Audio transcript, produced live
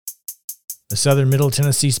The Southern Middle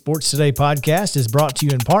Tennessee Sports Today podcast is brought to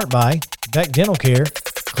you in part by Beck Dental Care,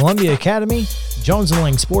 Columbia Academy, Jones &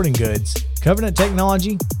 Lang Sporting Goods, Covenant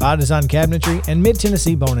Technology, Biodesign Cabinetry, and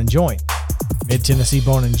Mid-Tennessee Bone and Joint. Mid-Tennessee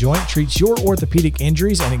Bone and Joint treats your orthopedic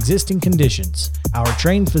injuries and existing conditions. Our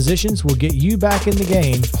trained physicians will get you back in the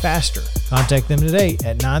game faster. Contact them today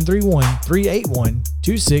at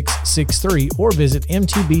 931-381-2663 or visit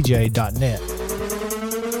mtbj.net.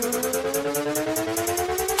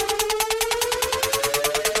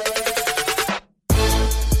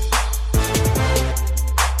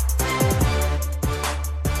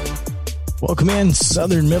 Welcome in,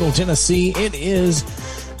 Southern Middle Tennessee. It is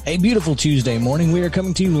a beautiful Tuesday morning. We are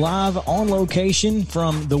coming to you live on location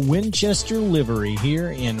from the Winchester Livery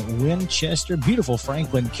here in Winchester, beautiful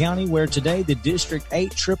Franklin County, where today the District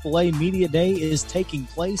 8 AAA Media Day is taking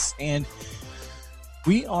place. And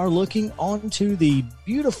we are looking onto the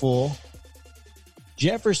beautiful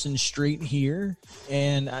Jefferson Street here.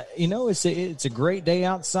 And, it's a great day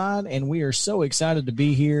outside, and we are so excited to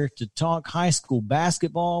be here to talk high school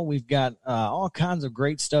basketball. We've got all kinds of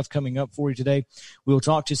great stuff coming up for you today. We'll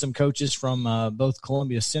talk to some coaches from both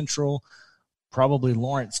Columbia Central, probably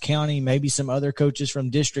Lawrence County, maybe some other coaches from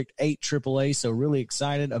District 8 AAA. So really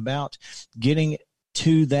excited about getting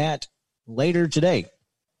to that later today.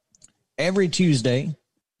 Every Tuesday,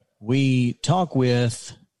 we talk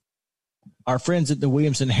with our friends at the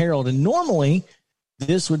Williamson Herald, and normally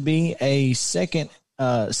this would be a second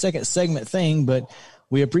segment thing, but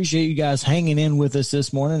we appreciate you guys hanging in with us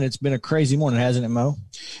this morning. It's been a crazy morning, hasn't it, Mo?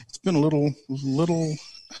 It's been a little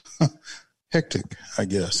hectic, I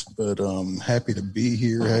guess, but happy to be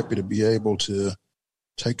here, happy to be able to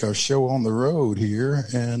take our show on the road here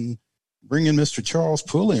and bring in Mr. Charles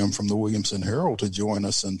Pulliam from the Williamson Herald to join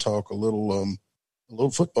us and talk a little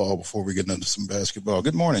football before we get into some basketball.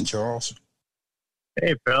 Good morning, Charles.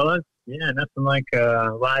 Hey, fellas. Yeah, nothing like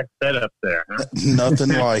a live setup there, huh? Nothing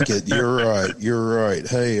like it. You're right.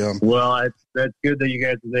 Hey, that's good that you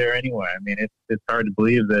guys are there anyway. I mean, it's hard to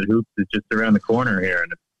believe that hoops is just around the corner here,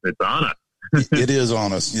 and it's on us. It is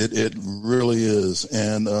on us. It really is.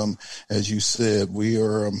 And as you said, we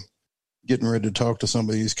are getting ready to talk to some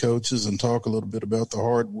of these coaches and talk a little bit about the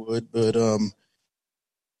hardwood. But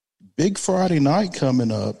big Friday night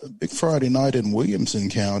coming up, big Friday night in Williamson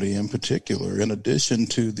County in particular, in addition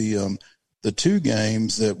to the two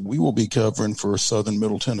games that we will be covering for Southern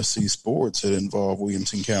Middle Tennessee Sports that involve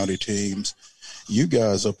Williamson County teams. You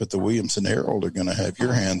guys up at the Williamson Herald are going to have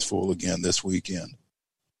your hands full again this weekend.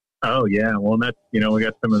 Oh, yeah. Well, that's, we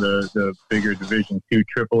got some of the bigger Division II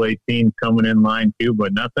AAA teams coming in line too,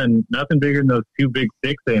 but nothing bigger than those two big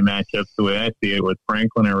 6A matchups the way I see it, with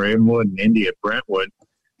Franklin at Ravenwood and Indy at Brentwood.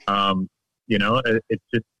 It's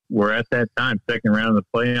just, we're at that time, second round of the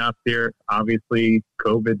playoffs here. Obviously,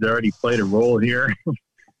 COVID's already played a role here,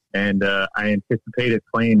 and I anticipate it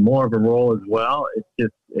playing more of a role as well.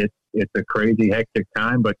 It's a crazy, hectic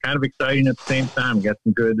time, but kind of exciting at the same time. We got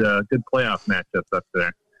some good playoff matchups up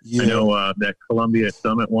there. Yeah. I know that Columbia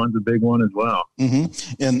Summit one's a big one as well. Mm-hmm.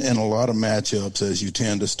 And a lot of matchups as you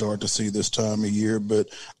tend to start to see this time of year. But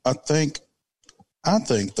I think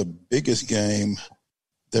the biggest game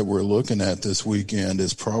that we're looking at this weekend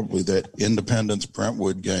is probably that Independence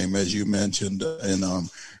Brentwood game, as you mentioned, in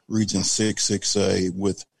Region 6A,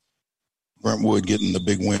 with Brentwood getting the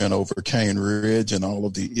big win over Cane Ridge and all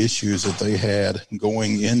of the issues that they had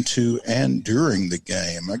going into and during the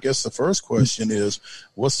game. I guess the first question is,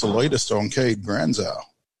 what's the latest on Cade Granzow?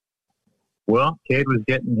 Well, Cade was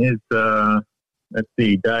getting his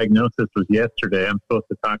diagnosis was yesterday. I'm supposed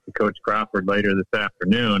to talk to Coach Crawford later this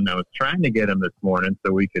afternoon. I was trying to get him this morning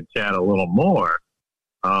so we could chat a little more.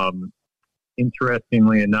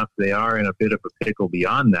 Interestingly enough, they are in a bit of a pickle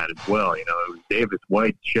beyond that as well. It was Davis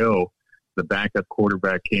White's show. The backup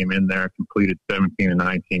quarterback came in there, completed 17 of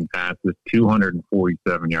 19 passes,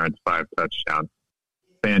 247 yards, 5 touchdowns.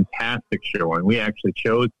 Fantastic showing. We actually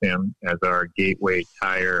chose him as our Gateway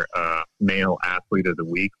Tire male athlete of the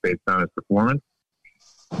week based on his performance.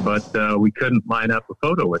 But we couldn't line up a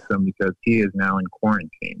photo with him because he is now in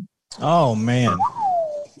quarantine. Oh, man.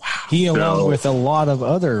 He along with a lot of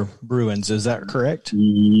other Bruins, is that correct?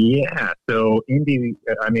 Yeah. So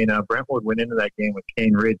Brentwood went into that game with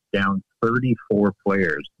Cane Ridge down 34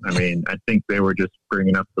 players. I think they were just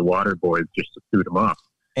bringing up the water boys just to suit them up.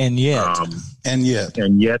 And yet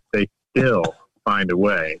they still find a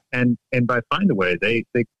way. And by find a way, they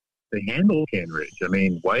handle Cane Ridge.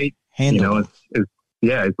 White,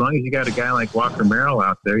 as long as you got a guy like Walker Merrill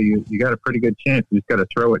out there, you got a pretty good chance. You just got to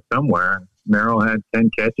throw it somewhere. Merrill had 10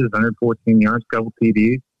 catches, 114 yards, couple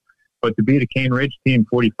TDs. But to beat a Cane Ridge team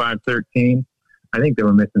 45-13, I think they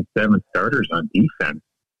were missing 7 starters on defense.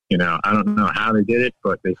 You know, I don't know how they did it,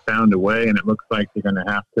 but they found a way, and it looks like they're going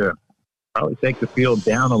to have to probably take the field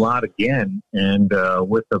down a lot again, and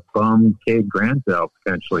with a bum Cade Granzel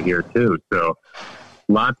potentially here too. So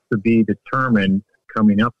lots to be determined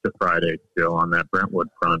coming up to Friday still on that Brentwood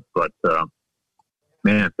front. But,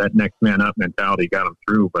 man, that next man up mentality got them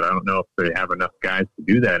through, but I don't know if they have enough guys to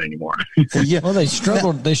do that anymore. Well, they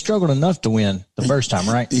struggled enough to win the first time,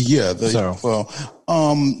 right? Yeah.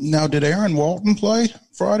 Now, did Aaron Walton play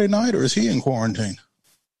Friday night, or is he in quarantine?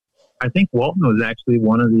 I think Walton was actually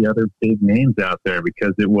one of the other big names out there,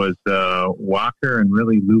 because it was Walker and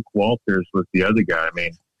really Luke Walters was the other guy. I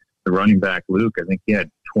mean, the running back Luke, I think he had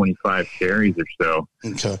 25 carries or so.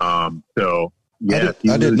 Okay. So yeah,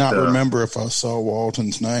 I did not remember if I saw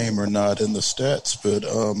Walton's name or not in the stats, but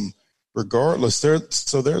regardless,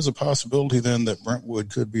 there's a possibility then that Brentwood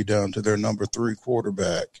could be down to their number 3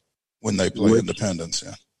 quarterback when they play Independence.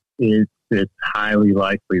 Yeah. It's highly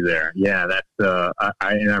likely there. Yeah, that's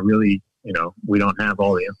I really, you know, we don't have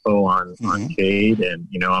all the info on Cade, and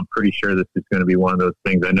you know, I'm pretty sure this is going to be one of those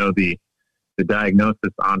things. I know the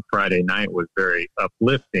diagnosis on Friday night was very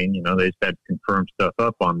uplifting. You know, they just had to confirm stuff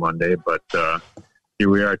up on Monday, but here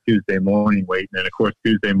we are Tuesday morning waiting, and of course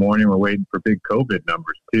Tuesday morning we're waiting for big COVID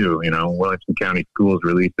numbers too. You know, Wellington County Schools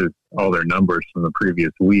releases all their numbers from the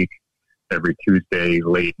previous week every Tuesday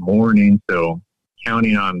late morning, so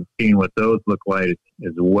counting on seeing what those look like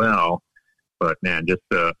as well. But, man, just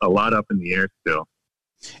a lot up in the air still.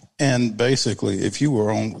 And basically, if you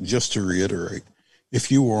were on, just to reiterate,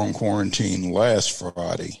 if you were on quarantine last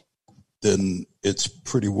Friday, then it's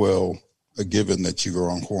pretty well a given that you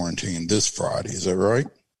are on quarantine this Friday. Is that right?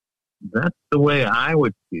 That's the way I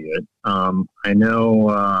would see it. I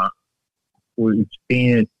know we've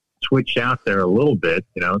seen it switch out there a little bit,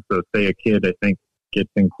 you know. So say a kid, I think, gets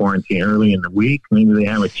in quarantine early in the week, maybe they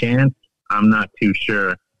have a chance. I'm not too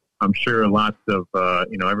sure. I'm sure lots of,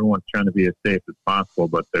 you know, everyone's trying to be as safe as possible,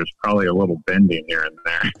 but there's probably a little bending here and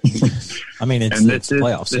there. I mean, it's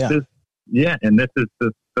playoffs. And this is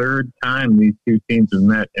the third time these two teams have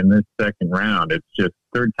met in this second round. It's just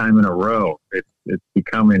third time in a row. It's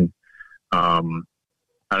becoming, I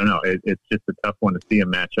don't know. It's just a tough one to see a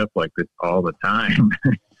matchup like this all the time.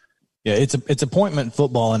 Yeah, it's appointment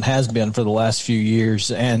football and has been for the last few years.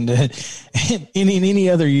 And in any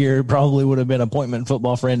other year, it probably would have been appointment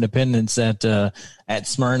football for Independence at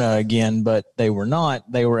Smyrna again, but they were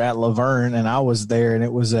not. They were at Laverne, and I was there, and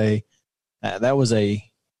it was that was a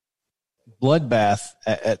bloodbath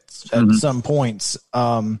at some points.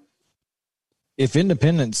 If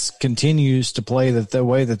Independence continues to play the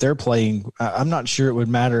way that they're playing, I'm not sure it would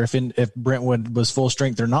matter if Brentwood was full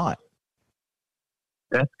strength or not.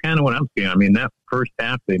 That's kind of what I'm seeing. I mean, that first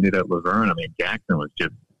half they did at Laverne, I mean, Jackson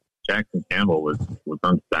Campbell was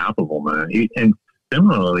unstoppable, man. And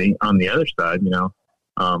similarly, on the other side, you know,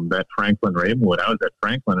 that Franklin Ravenwood, I was at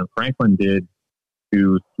Franklin, and Franklin did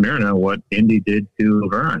to Smyrna what Indy did to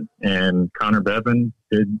Laverne. And Connor Bevan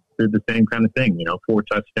did the same kind of thing, you know, 4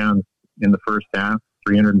 touchdowns in the first half,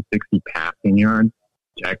 360 passing yards.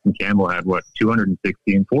 Jackson Campbell had,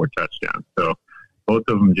 260 and 4 touchdowns. So both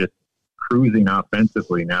of them just cruising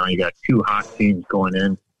offensively. Now you got 2 hot teams going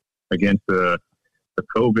in against a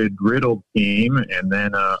COVID-riddled team, and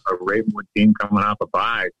then a Ravenwood team coming off a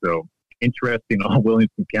bye. So interesting all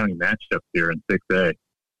Williamson County matchups here in 6A.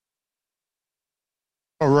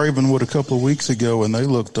 Ravenwood a couple of weeks ago, and they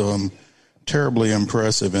looked terribly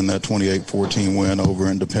impressive in that 28-14 win over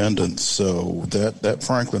Independence. So that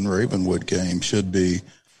Franklin Ravenwood game should be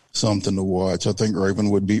something to watch. I think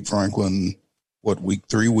Ravenwood beat Franklin week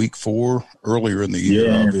 3, week 4, earlier in the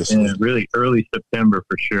year, obviously. Yeah, really early September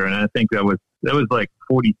for sure. And I think that was like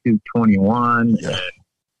 42-21. Yeah.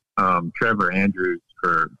 And Trevor Andrews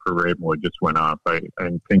for Ravenwood just went off. I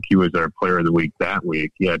think he was our player of the week that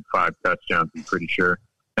week. He had 5 touchdowns, I'm pretty sure.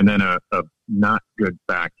 And then a not good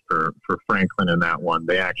fact for Franklin in that one.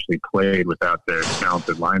 They actually played without their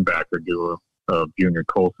talented linebacker duo of Junior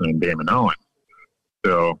Colson and Damon Owen.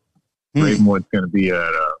 So Ravenwood's going to be at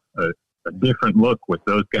a different look with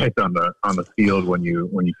those guys on the field when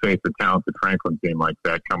you face a talented Franklin team like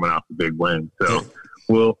that coming off a big win. So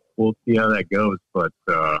we'll see how that goes. But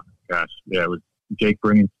it was Jake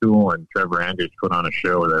Bringingstool and Trevor Andrews put on a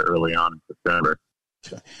show there early on in September.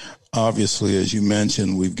 Okay. Obviously, as you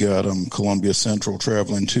mentioned, we've got Columbia Central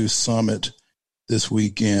traveling to Summit this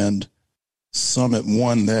weekend. Summit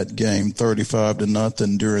won that game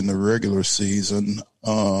 35-0 during the regular season.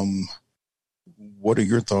 What are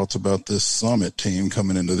your thoughts about this Summit team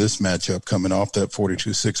coming into this matchup, coming off that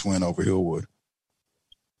 42-6 win over Hillwood?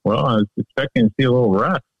 Well, I was expecting to see a little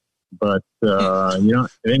rust but they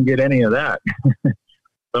didn't get any of that.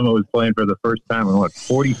 Someone was playing for the first time in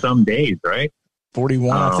 40-some days, right?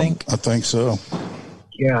 41, I think. I think so.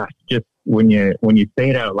 Yeah, just when you say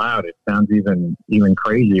it out loud, it sounds even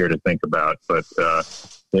crazier to think about. But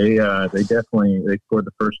they definitely scored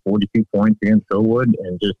the first 42 points against Hillwood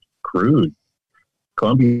and just cruised.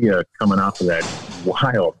 Columbia coming off of that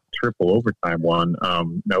wild triple overtime one.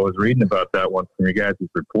 I was reading about that one from you guys'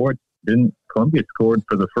 report. Didn't Columbia scored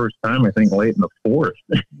for the first time, I think, late in the fourth.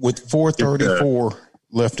 With 4:34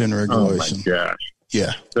 left in regulation. Oh, my gosh.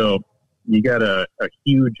 Yeah. So you got a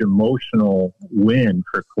huge emotional win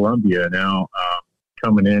for Columbia now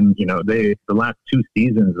coming in. The last two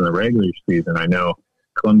seasons in the regular season, I know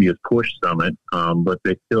Columbia's pushed Summit, but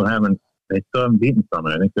they still haven't beaten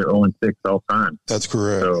Summit. I think they're 0-6 all time. That's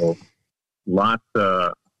correct. So lots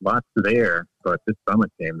there, but this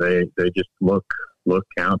Summit game, they just look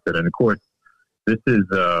counted. And of course, this is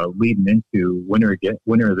leading into winner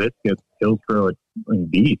of this gets Hillsborough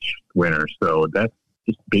and Beach winner. So that's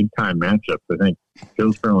just big time matchups. I think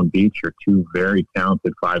Hillsborough and Beach are two very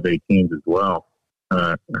talented 5A teams as well.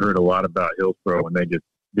 I heard a lot about Hillsborough when they just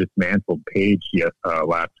dismantled Page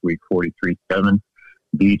last week, 43-7.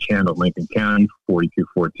 Beach handled Lincoln County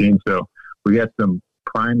 42-14. So we got some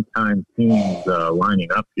primetime teams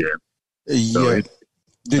lining up here. So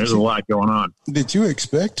there's a lot going on. Did you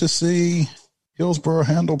expect to see Hillsborough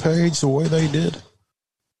handle Page the way they did?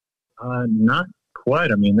 Not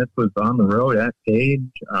quite. I mean, this was on the road at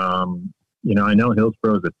Page. I know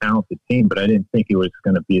Hillsborough is a talented team, but I didn't think it was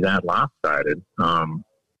going to be that lopsided.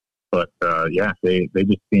 They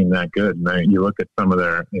just seem that good. And you look at some of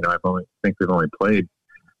their, I think they've only played,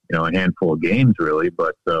 a handful of games really,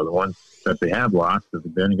 but the ones that they have lost have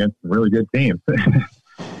been against some really good teams.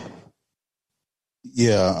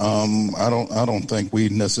 Yeah, I don't think we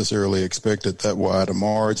necessarily expected that wide a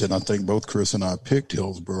margin. I think both Chris and I picked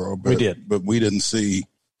Hillsborough, but we didn't see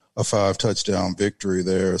a 5-touchdown victory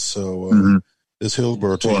there. So this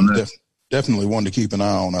Hillsborough team definitely one to keep an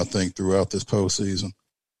eye on, I think, throughout this postseason.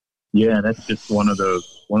 Yeah, that's just one of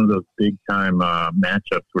those big time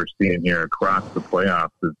matchups we're seeing here across the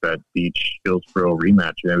playoffs. Is that Beach Hillsborough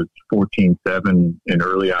rematch? It was 14-7 in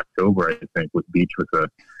early October, I think, with Beach with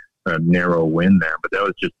a narrow win there. But that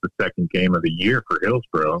was just the second game of the year for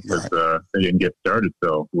Hillsborough because they didn't get started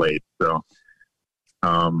so late. So,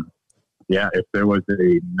 if there was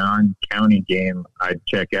a non-county game I'd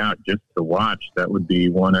check out just to watch, that would be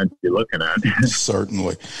one I'd be looking at.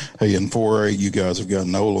 Certainly. Hey, in 4A, you guys have got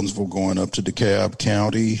Nolensville going up to DeKalb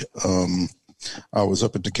County. I was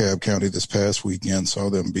up at DeKalb County this past weekend, saw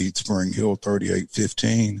them beat Spring Hill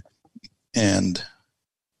 38-15. And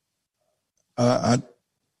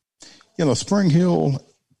Spring Hill,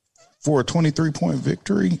 for a 23-point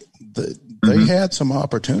victory, they had some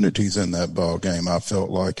opportunities in that ball game, I felt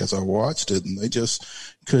like, as I watched it, and they just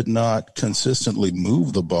could not consistently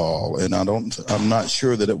move the ball. And I'm not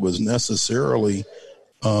sure that it was necessarily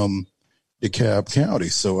DeKalb County.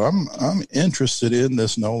 So I'm interested in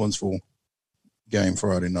this Nolensville game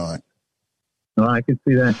Friday night. Well, I can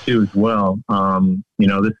see that too as well.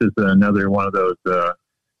 This is another one of those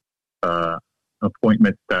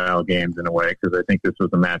appointment style games in a way, because I think this was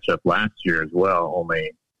a matchup last year as well,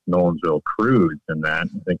 only Nolensville cruised in that.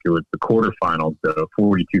 I think it was the quarterfinals,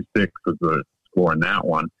 42-6 was the score in that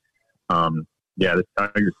one. This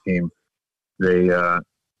Tigers team, they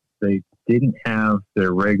didn't have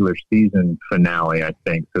their regular season finale, I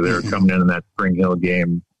think, so they were coming in that Spring Hill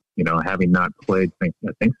game, having not played, I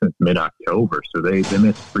think since mid-October, so they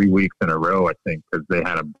missed 3 weeks in a row, I think, because they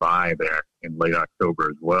had a bye there in late October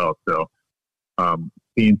as well. So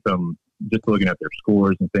seeing some, just looking at their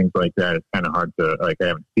scores and things like that, it's kind of hard to, I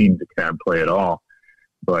haven't seen DeKalb play at all.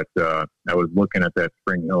 But I was looking at that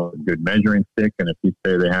Spring Hill good measuring stick, and if you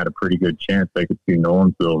say they had a pretty good chance, I could see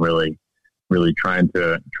Nolensville really trying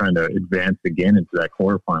to advance again into that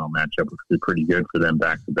quarterfinal matchup, which would be pretty good for them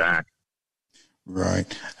back to back. Right.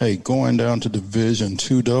 Hey, going down to Division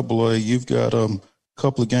II AA, you've got a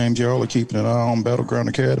couple of games y'all are keeping an eye on. Battleground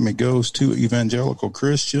Academy goes to Evangelical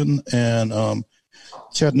Christian, and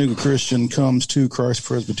Chattanooga Christian comes to Christ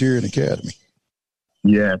Presbyterian Academy.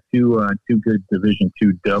 Yeah, two good Division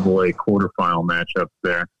II AA quarterfinal matchups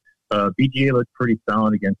there. BGA looked pretty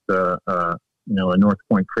solid against a North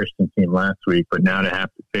Point Christian team last week, but now to have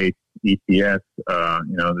to face ECS,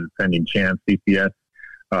 the defending champs, ECS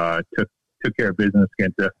took care of business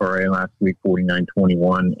against FRA last week,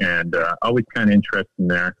 49-21, and always kind of interesting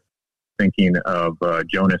there, thinking of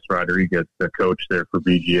Jonas Rodriguez, the coach there for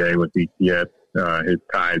BGA with ECS, his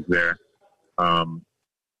ties there.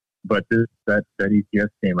 But that ECS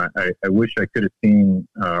game, I wish I could have seen,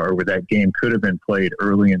 or that game could have been played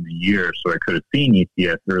early in the year, so I could have seen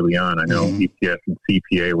ECS early on. I know ECS and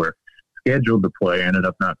CPA were scheduled to play, ended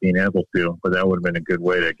up not being able to, but that would have been a good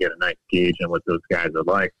way to get a nice gauge on what those guys are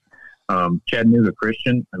like. Chattanooga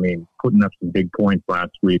Christian, I mean, putting up some big points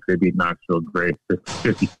last week. They beat Knoxville Grace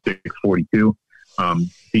 56-42.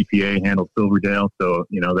 CPA handled Silverdale, so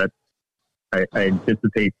that's. I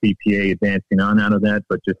anticipate CPA advancing on out of that,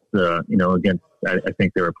 but just against, I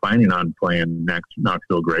think they were planning on playing next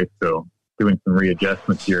Knoxville Grace, so doing some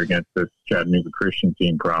readjustments here against this Chattanooga Christian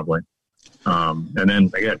team probably. And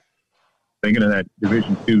then again, thinking of that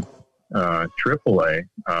Division II AAA,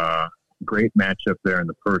 great matchup there in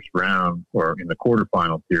the first round, or in the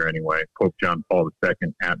quarterfinals here anyway. Pope John Paul II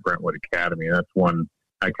at Brentwood Academy. That's one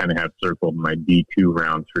I kind of have circled in my D2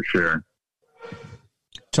 rounds for sure.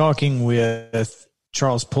 Talking with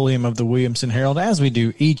Charles Pulliam of the Williamson Herald, as we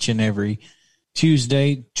do each and every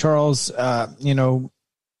Tuesday. Charles, how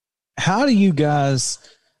do you guys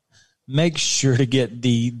make sure to get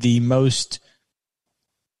the most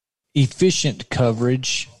efficient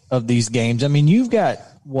coverage of these games? I mean, you've got,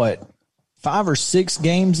 5 or 6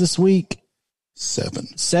 games this week?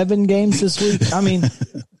 7 games this week? I mean,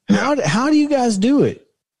 how do you guys do it?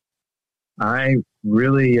 I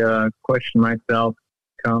really question myself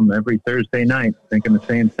come every Thursday night thinking the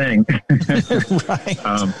same thing. Right.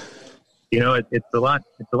 It's a lot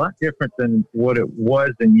different than what it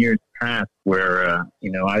was in years past, where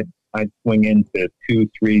I'd swing into 2,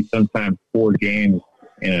 3, sometimes 4 games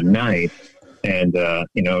in a night, and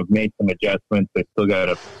made some adjustments. I still got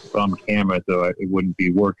a bum camera, so it wouldn't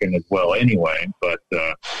be working as well anyway. But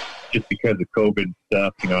just because of COVID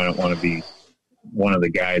stuff, I don't want to be one of the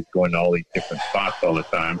guys going to all these different spots all the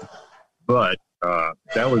time. But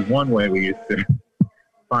that was one way we used to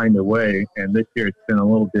find a way, and this year it's been a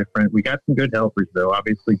little different. We got some good helpers, though.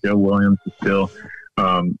 Obviously, Joe Williams is still,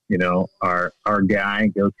 our guy,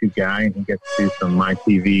 go-to guy, and he gets to do some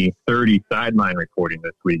MyTV 30 sideline reporting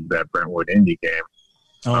this week, that Brentwood Indy game.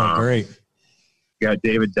 Oh, great. Got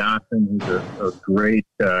David Dawson, who's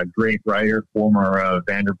a great writer, former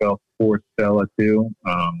Vanderbilt sports fella, too.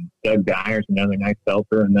 Doug Dyer's another nice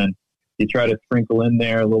helper, and then you try to sprinkle in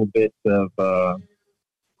there a little bit of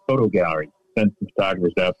photo gallery. Send some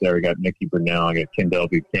photographers out there. We got Nikki Burnell. I got Kendall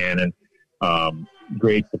Buchanan.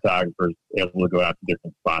 Great photographers able to go out to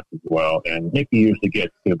different spots as well. And Nikki usually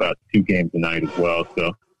gets to about 2 games a night as well.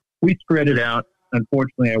 So we spread it out.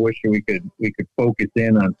 Unfortunately, I wish we could focus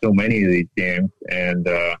in on so many of these games, and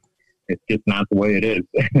it's just not the way it is.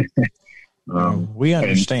 We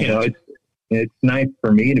understand. And, it's nice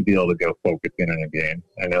for me to be able to go focus in on a game.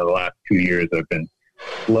 I know the last 2 years I've been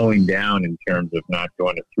slowing down in terms of not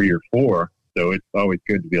going to 3 or 4. So it's always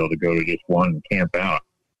good to be able to go to just one and camp out.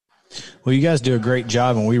 Well, you guys do a great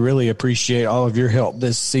job, and we really appreciate all of your help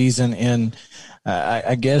this season. And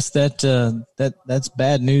I guess that's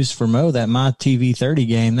bad news for Mo, that MyTV 30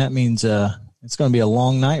 game. That means it's going to be a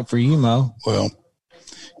long night for you, Mo. Well,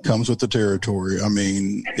 comes with the territory. I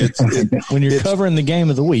mean, when you're covering the game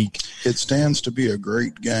of the week, it stands to be a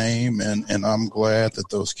great game, and I'm glad that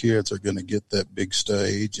those kids are going to get that big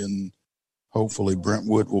stage, and hopefully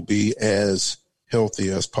Brentwood will be as healthy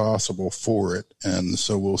as possible for it, and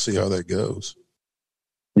so we'll see how that goes.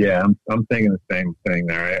 Yeah, I'm thinking the same thing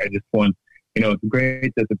there. I just want, it's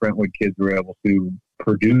great that the Brentwood kids were able to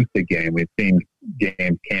produce a game. We've seen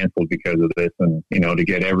games canceled because of this, and to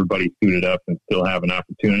get everybody suited up and still have an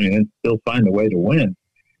opportunity and still find a way to win,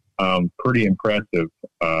 pretty impressive.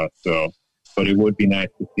 But it would be nice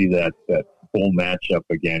to see that full matchup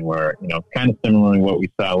again, where kind of similarly what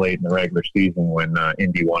we saw late in the regular season when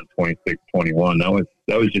Indy won 26-21.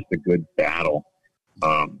 That was just a good battle.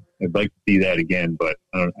 I'd like to see that again, but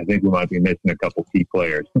I think we might be missing a couple key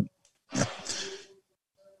players.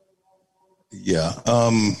 Yeah.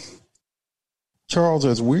 Charles,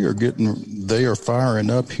 as they are firing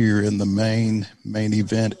up here in the main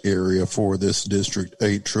event area for this District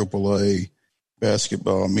 8 AAA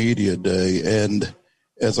Basketball Media Day. And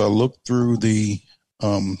as I look through the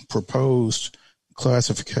proposed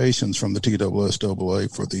classifications from the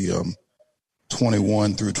TSSAA for the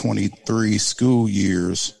 21 through 23 school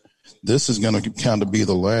years, this is going to kind of be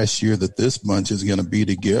the last year that this bunch is going to be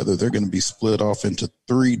together. They're going to be split off into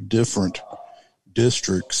 3 different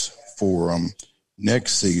districts for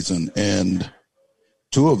next season, and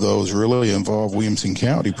 2 of those really involve Williamson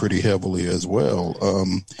County pretty heavily as well.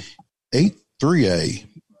 8-3A,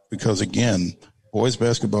 because again, boys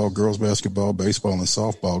basketball, girls basketball, baseball, and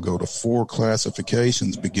softball go to 4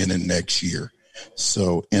 classifications beginning next year.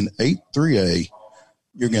 So in 8-3A,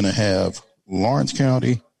 you're going to have Lawrence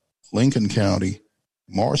County, Lincoln County,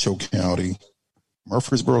 Marshall County,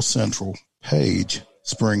 Murfreesboro Central, Page,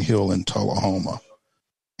 Spring Hill, and Tullahoma.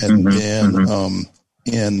 And then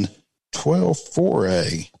in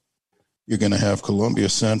 12-4A, you're going to have Columbia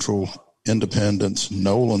Central, Independence,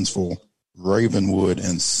 Nolensville, Ravenwood,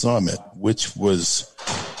 and Summit, which was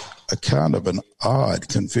a kind of an odd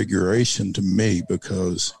configuration to me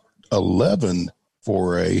because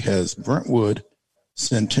 11-4A has Brentwood,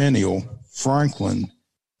 Centennial, Franklin,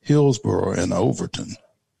 Hillsboro, and Overton.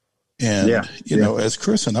 And, you know, as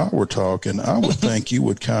Chris and I were talking, I would think you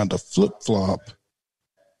would kind of flip-flop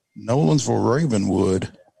Nolensville,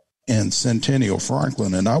 Ravenwood, and Centennial,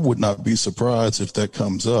 Franklin. And I would not be surprised if that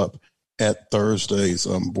comes up at Thursday's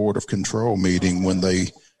Board of Control meeting when they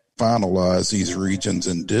finalize these regions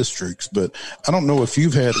and districts. But I don't know if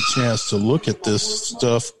you've had a chance to look at this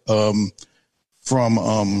stuff from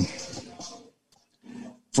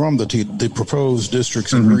the proposed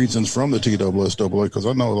districts and regions from the TSSAA, because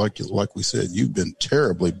I know, like we said, you've been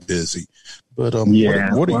terribly busy. But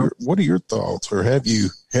what are your thoughts, or have you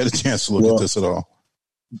had a chance to look at this at all?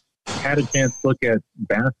 Had a chance to look at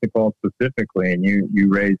basketball specifically, and you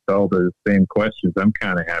raised all the same questions I'm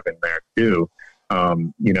kind of having there too.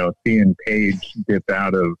 You know, seeing Page dip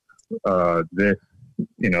out of this,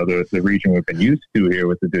 you know, the region we've been used to here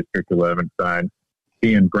with the District 11 side.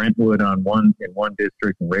 Seeing Brentwood in one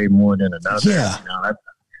district and Ravenwood in another, you know,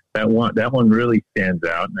 that one really stands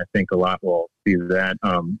out, and I think a lot will see that.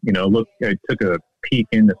 You know, look, I took a peek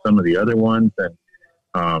into some of the other ones, and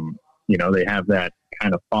you know, they have that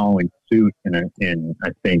kind of following suit in I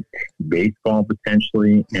think baseball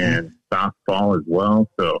potentially and softball as well.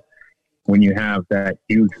 So when you have that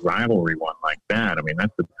huge rivalry one like that, I mean,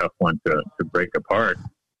 that's a tough one to break apart.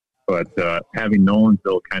 But having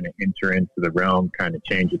Nolensville kind of enter into the realm kind of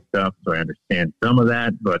changes stuff, so I understand some of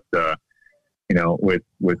that. But, you know, with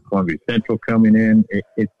Columbia Central coming in,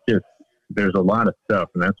 it's just there's a lot of stuff,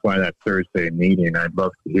 and that's why that Thursday meeting, I'd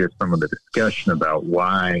love to hear some of the discussion about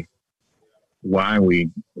why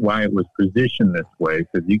it was positioned this way,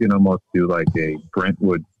 because you can almost do like a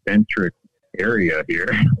Brentwood-centric area here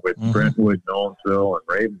with Brentwood, Nolensville, and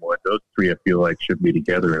Ravenwood. Those three I feel like should be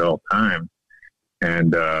together at all times.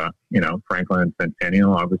 And, you know, Franklin and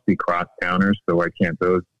Centennial, obviously cross-towners, so why can't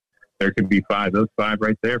those – there could be five. Those five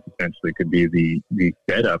right there potentially could be the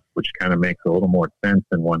setup, which kind of makes a little more sense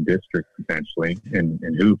in one district potentially in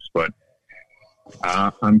hoops. But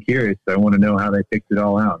I'm curious. I want to know how they picked it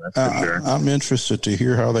all out, that's for sure. I'm interested to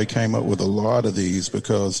hear how they came up with a lot of these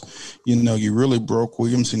because, you know, you really broke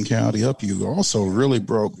Williamson County up. You also really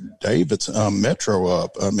broke David's Metro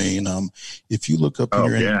up. I mean, if you look up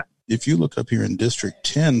here if you look up here in District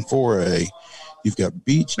 10 4A, you've got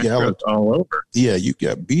Beach, Gallatin, all over. Yeah, you've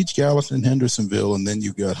got Beach, Gallatin, Hendersonville, and then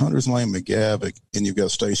you've got Hunters Lane, McGavock, and you've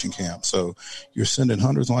got Station Camp. So you're sending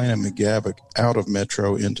Hunters Lane and McGavock out of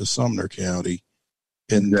Metro into Sumner County,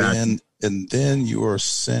 and then you are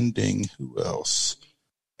sending who else?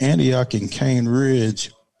 Antioch and Cane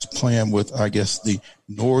Ridge playing with, I guess, the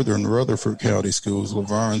northern Rutherford County schools,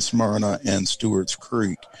 Laverne, Smyrna, and Stewart's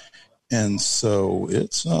Creek. And so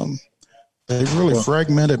it's they've really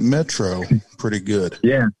fragmented Metro pretty good.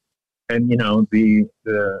 Yeah, and you know the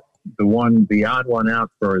odd one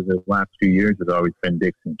out for the last few years has always been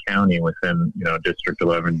Dixon County within, you know, District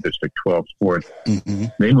 11, District 12 sports.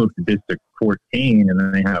 They moved to District 14, and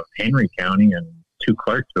then they have Henry County and two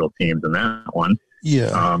Clarksville teams in that one.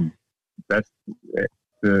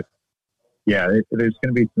 Yeah, there's going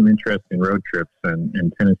to be some interesting road trips,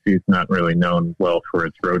 and Tennessee's not really known well for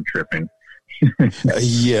its road tripping.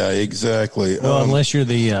 Yeah, exactly. Well, unless you're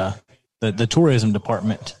the tourism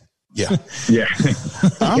department. Yeah.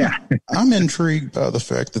 I'm intrigued by the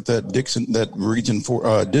fact that region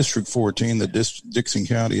District 14, that Dixon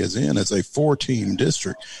County is in, is a 4-team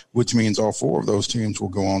district, which means all 4 of those teams will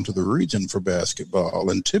go on to the region for basketball.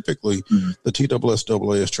 And typically the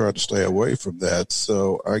TSSAA has tried to stay away from that.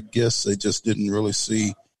 So I guess they just didn't really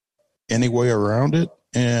see any way around it.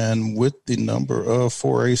 And with the number of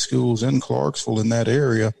 4A schools in Clarksville in that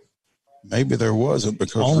area, maybe there wasn't,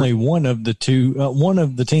 because only one of the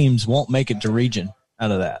teams won't make it to region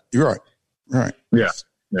out of that. You're right. Yeah.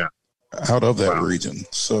 Out of that region.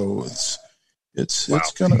 So it's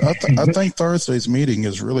gonna. I think Thursday's meeting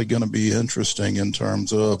is really going to be interesting in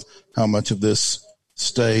terms of how much of this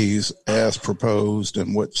stays as proposed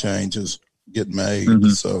and what changes get made.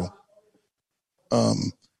 So,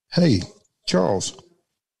 hey, Charles,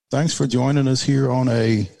 thanks for joining us here on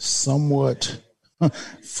a somewhat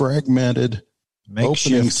fragmented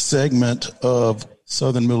opening segment of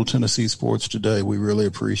Southern Middle Tennessee Sports Today. We really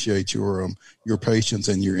appreciate your patience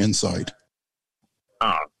and your insight.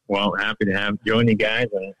 Well, happy to join you guys.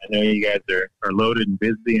 I know you guys are loaded and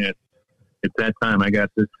busy, and it's that time. I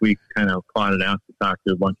got this week kind of plotted out to talk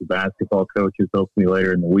to a bunch of basketball coaches, hopefully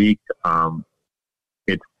later in the week.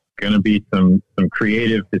 It's going to be some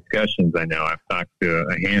creative discussions. I know I've talked to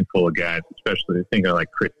a handful of guys, especially I think I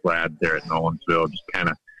like Chris Ladd there at Nolensville, just kind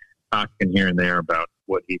of talking here and there about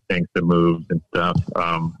what he thinks of moves and stuff.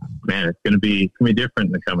 Man, it's going to be different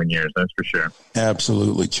in the coming years, that's for sure.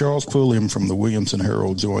 Absolutely. Charles Pulliam from the Williamson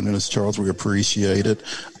Herald joining us. Charles, we appreciate it.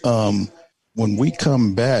 When we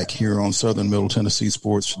come back here on Southern Middle Tennessee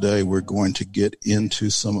Sports Today, we're going to get into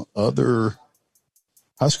some other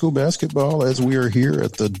high school basketball as we are here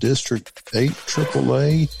at the District 8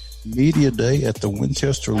 AAA Media Day at the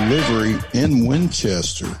Winchester Livery in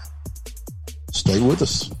Winchester. Stay with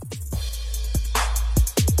us.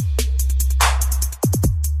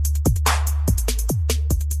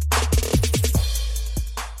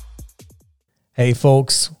 Hey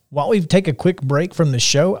folks, while we take a quick break from the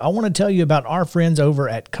show, I want to tell you about our friends over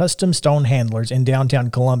at Custom Stone Handlers in downtown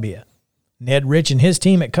Columbia. Ned Rich and his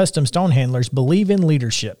team at Custom Stone Handlers believe in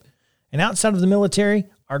leadership. And outside of the military,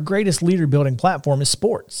 our greatest leader building platform is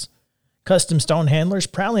sports. Custom Stone Handlers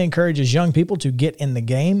proudly encourages young people to get in the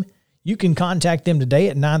game. You can contact them today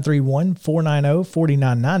at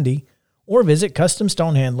 931-490-4990 or visit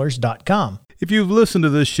CustomStonehandlers.com. If you've listened to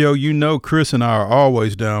this show, you know Chris and I are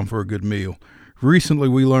always down for a good meal. Recently,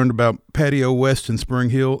 we learned about Patio West in Spring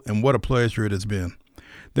Hill, and what a pleasure it has been.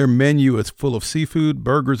 Their menu is full of seafood,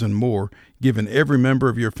 burgers, and more, giving every member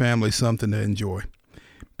of your family something to enjoy.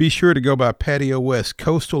 Be sure to go by Patio West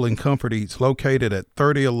Coastal and Comfort Eats, located at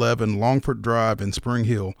 3011 Longford Drive in Spring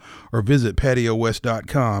Hill, or visit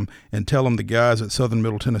PatioWest.com and tell them the guys at Southern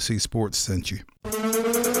Middle Tennessee Sports sent you.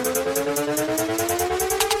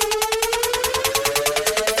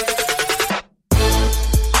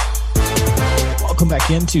 Welcome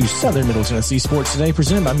back into Southern Middle Tennessee Sports Today,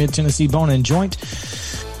 presented by Mid-Tennessee Bone and Joint.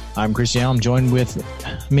 I'm Chris Allen. Joined with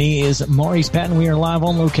me is Maurice Patton. We are live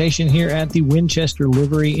on location here at the Winchester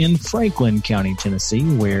Livery in Franklin County, Tennessee,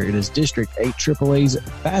 where it is District 8 AAA's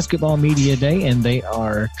Basketball Media Day, and they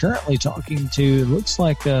are currently talking to, looks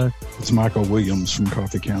like... it's Michael Williams from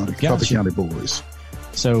Coffee County, gotcha. Coffee County Boys.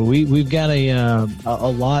 So we've got a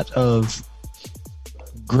lot of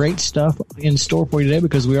great stuff in store for you today,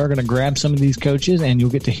 because we are going to grab some of these coaches, and you'll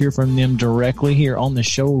get to hear from them directly here on the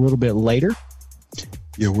show a little bit later.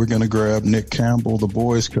 Yeah, we're going to grab Nick Campbell, the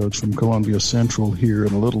boys coach from Columbia Central, here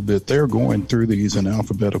in a little bit. They're going through these in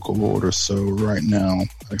alphabetical order. So right now,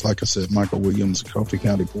 like I said, Michael Williams, the Coffee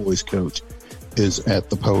County boys coach, is at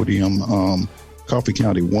the podium. Coffee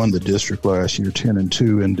County won the district last year,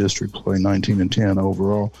 10-2 in district play, 19-10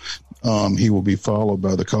 overall. He will be followed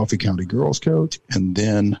by the Coffee County girls coach, and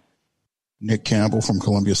then Nick Campbell from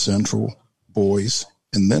Columbia Central boys.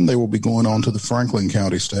 And then they will be going on to the Franklin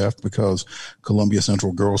County staff, because Columbia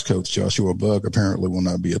Central girls coach Joshua Bugg apparently will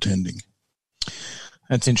not be attending.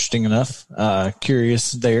 That's interesting enough.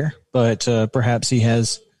 Curious there, but perhaps he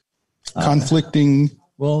has conflicting.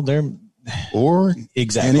 Well, they're or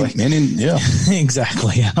exactly, yeah,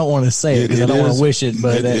 exactly. I don't want to say it because I don't want to wish it,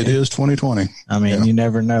 but it is 2020. I mean, You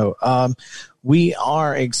never know. We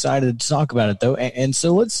are excited to talk about it though, and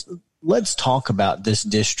so let's talk about this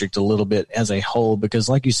district a little bit as a whole, because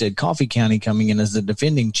like you said, Coffee County coming in as the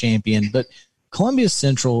defending champion, but Columbia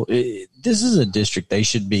Central, this is a district they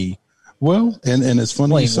should be. Well, and it's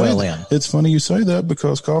funny you say well that. It's funny you say that,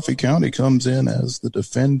 because Coffee County comes in as the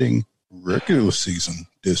defending regular season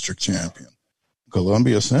district champion.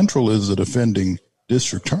 Columbia Central is the defending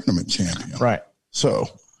district tournament champion. Right. So,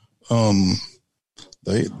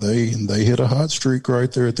 They hit a hot streak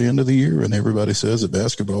right there at the end of the year, and everybody says that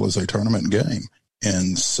basketball is a tournament game.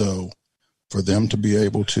 And so for them to be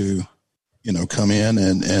able to, come in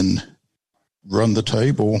and run the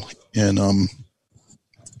table in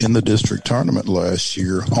the district tournament last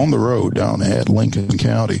year on the road down at Lincoln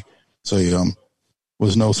County,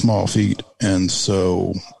 was no small feat. And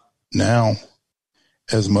so now,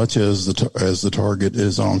 as much as the target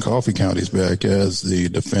is on Coffee County's back as the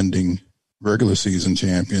defending regular season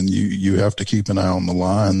champion, you have to keep an eye on the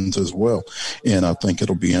lines as well. And I think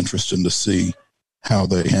it'll be interesting to see how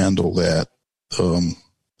they handle that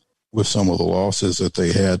with some of the losses that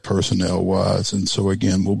they had personnel wise. And so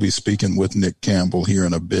again, we'll be speaking with Nick Campbell here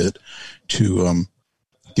in a bit to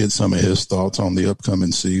get some of his thoughts on the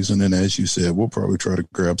upcoming season. And as you said, we'll probably try to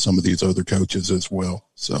grab some of these other coaches as well.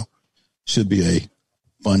 So should be a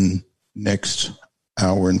fun next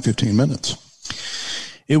hour and 15 minutes.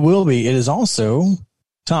 It will be. It is also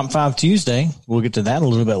Top 5 Tuesday. We'll get to that a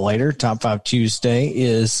little bit later. Top 5 Tuesday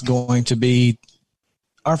is going to be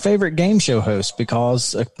our favorite game show host,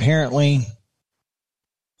 because apparently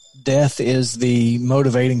death is the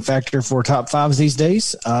motivating factor for top fives these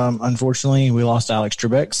days. Unfortunately, we lost Alex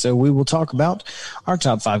Trebek, so we will talk about our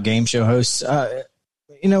top five game show hosts.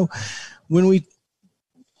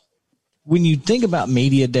 When you think about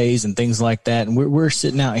media days and things like that, and we're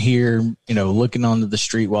sitting out here, looking onto the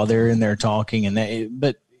street while they're in there talking,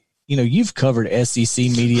 but you've covered SEC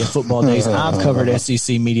media football days. I've covered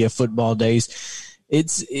SEC media football days.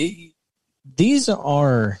 These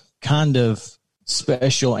are kind of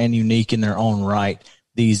special and unique in their own right.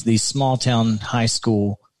 These small town high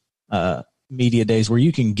school media days where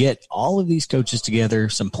you can get all of these coaches together,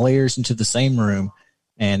 some players into the same room.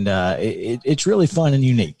 And it's really fun and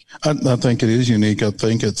unique. I think it is unique. I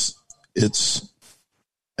think it's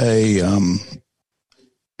a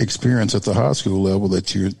experience at the high school level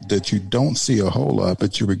that you don't see a whole lot,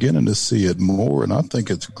 but you're beginning to see it more. And I think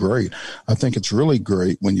it's great. I think it's really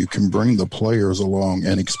great when you can bring the players along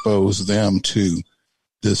and expose them to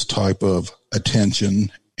this type of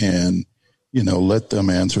attention and, let them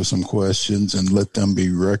answer some questions and let them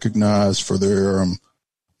be recognized for their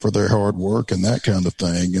hard work and that kind of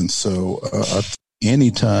thing. And so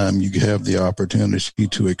anytime you have the opportunity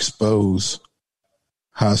to expose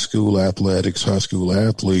high school athletics, high school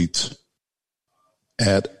athletes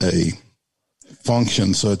at a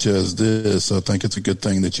function such as this, I think it's a good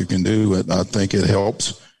thing that you can do it. I think it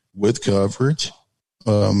helps with coverage.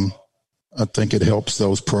 I think it helps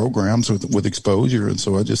those programs with exposure. And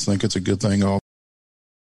so I just think it's a good thing all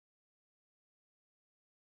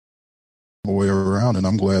the way around, and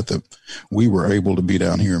I'm glad that we were able to be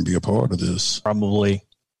down here and be a part of this. Probably,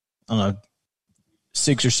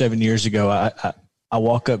 6 or 7 years ago, I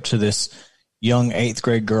walk up to this young 8th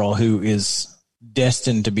grade girl who is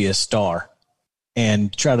destined to be a star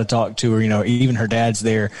and try to talk to her. Even her dad's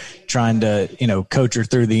there trying to, coach her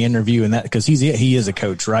through the interview and that, because he is a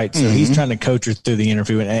coach, right? So he's trying to coach her through the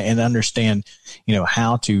interview and understand,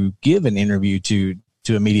 how to give an interview to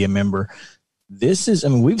a media member.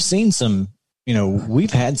 We've seen some,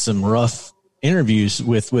 we've had some rough interviews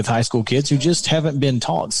with high school kids who just haven't been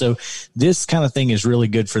taught. So this kind of thing is really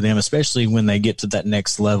good for them, especially when they get to that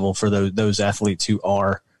next level for those athletes who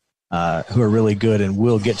are really good and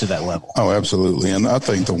will get to that level. Oh, absolutely. And I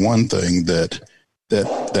think the one thing that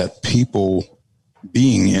people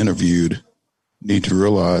being interviewed need to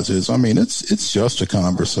realize is, it's just a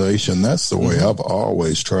conversation. That's the way I've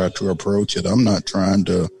always tried to approach it. I'm not trying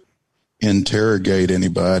to interrogate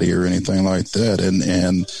anybody or anything like that.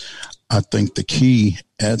 And I think the key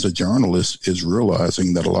as a journalist is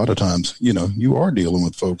realizing that a lot of times, you are dealing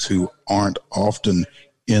with folks who aren't often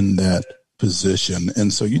in that position.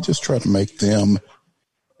 And so you just try to make them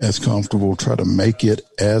as comfortable, try to make it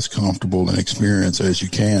as comfortable an experience as you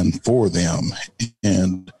can for them.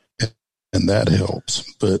 And that helps.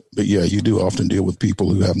 But yeah, you do often deal with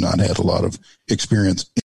people who have not had a lot of experience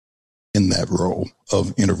in that role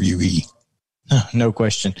of interviewee. No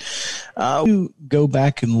question. You go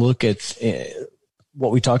back and look at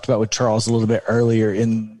what we talked about with Charles a little bit earlier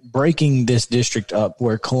in breaking this district up,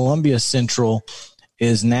 where Columbia Central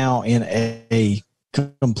is now in a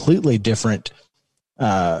completely different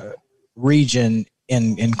region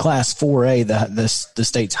in Class 4A, the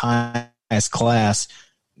state's highest class.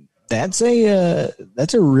 That's a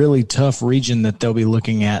really tough region that they'll be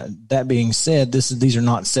looking at. That being said, these are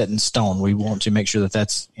not set in stone. We want to make sure that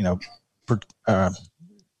that's that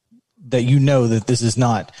that this is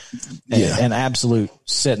not an absolute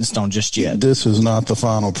set in stone just yet. This is not the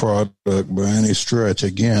final product by any stretch.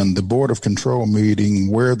 Again, the Board of Control meeting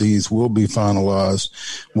where these will be finalized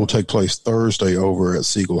will take place Thursday over at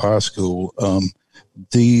Siegel High School.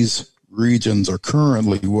 These regions are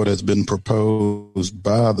currently what has been proposed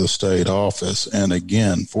by the state office. And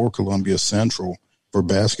again, for Columbia Central, for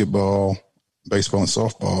basketball, baseball, and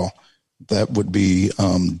softball, that would be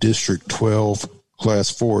District 12,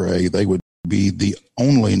 Class 4A. They would be the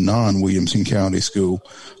only non-Williamson County school,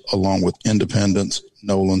 along with Independence,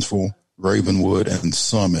 Nolensville, Ravenwood, and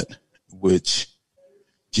Summit, which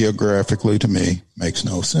geographically to me makes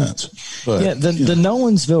no sense. But yeah, the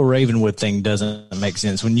Nolensville Ravenwood thing doesn't make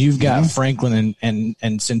sense when you've got Franklin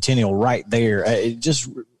and Centennial right there.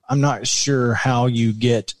 I'm not sure how you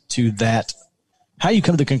get to that, how you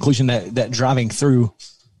come to the conclusion that driving through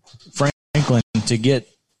Franklin to get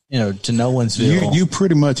to Nolensville, you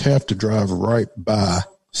pretty much have to drive right by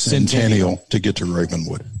Centennial to get to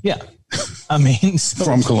Ravenwood. Yeah.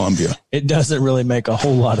 From Columbia, it doesn't really make a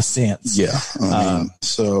whole lot of sense. Yeah. I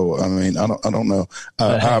don't know.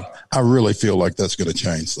 I really feel like that's going to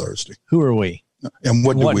change Thursday. Who are we? And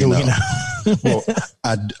what do we know? Well,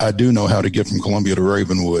 I do know how to get from Columbia to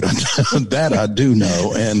Ravenwood. That I do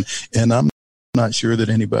know, and I'm not sure that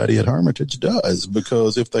anybody at Hermitage does,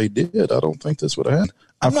 because if they did, I don't think this would have happened.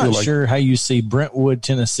 I'm not sure how you see Brentwood,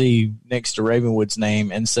 Tennessee next to Ravenwood's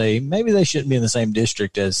name and say maybe they shouldn't be in the same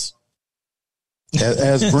district as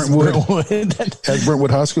Brentwood. As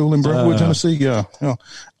Brentwood High School in Brentwood, Tennessee. Yeah.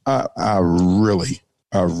 I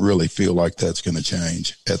really feel like that's going to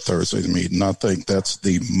change at Thursday's meeting. I think that's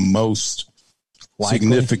the most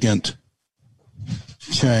significant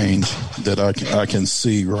change that I can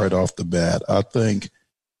see right off the bat. I think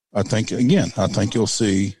you'll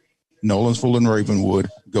see Nolensville and Ravenwood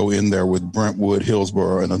go in there with Brentwood,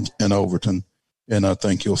 Hillsborough, and Overton. And I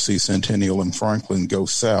think you'll see Centennial and Franklin go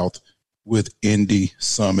south with Indy,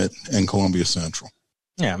 Summit, and Columbia Central.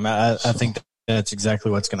 Yeah, I think that's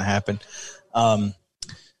exactly what's going to happen. I'll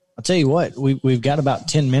tell you what, we've got about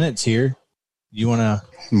 10 minutes here. You want to?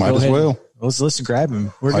 Might as well. Let's grab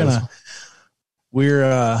him. We're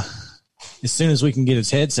as soon as we can get his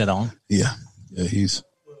headset on. Yeah, he's.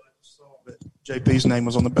 JP's name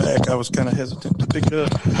was on the back. I was kind of hesitant to pick it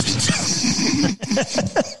up.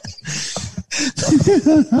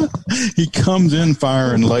 He comes in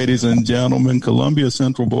firing, ladies and gentlemen. Columbia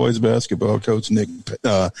Central boys basketball coach Nick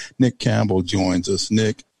Campbell joins us.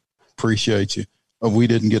 Nick, appreciate you. We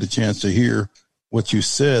didn't get a chance to hear what you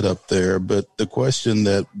said up there, but the question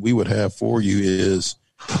that we would have for you is,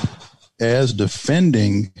 as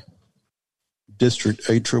defending District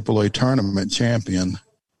AAA tournament champion,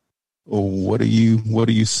 what do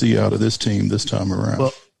you see out of this team this time around?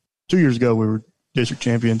 Well, 2 years ago we were district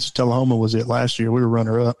champions. Tullahoma was it last year. We were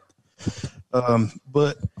runner-up.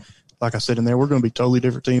 But like I said in there, we're going to be a totally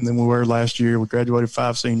different team than we were last year. We graduated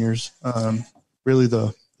 5 seniors. Really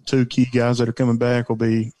the 2 key guys that are coming back will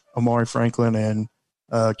be Amari Franklin and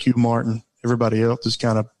Q Martin. Everybody else has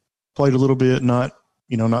kind of played a little bit, not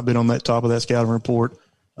been on that top of that scouting report.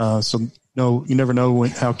 So you never know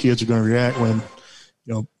how kids are going to react when,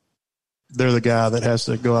 they're the guy that has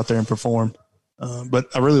to go out there and perform. But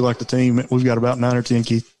I really like the team. We've got about 9 or 10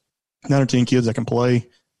 kids that can play.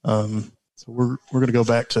 So we're going to go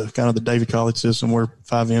back to kind of the Davie College system where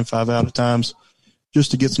 5 in, 5 out at times,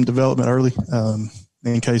 just to get some development early,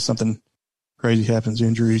 in case something crazy happens,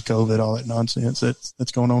 injuries, COVID, all that nonsense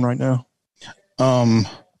that's going on right now.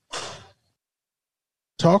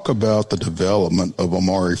 Talk about the development of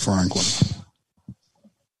Amari Franklin.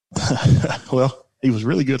 Well, he was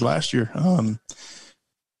really good last year.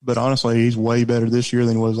 But honestly, he's way better this year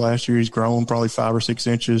than he was last year. He's grown probably 5 or 6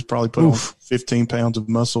 inches, probably put on 15 pounds of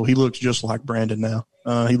muscle. He looks just like Brandon now.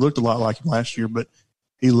 He looked a lot like him last year, but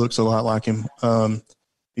he looks a lot like him.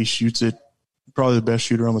 He shoots it, probably the best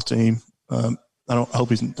shooter on the team. I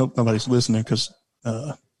hope nobody's listening because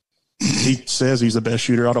he says he's the best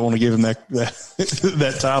shooter. I don't want to give him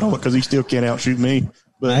that title because he still can't outshoot me.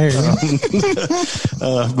 But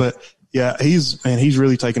but yeah, he's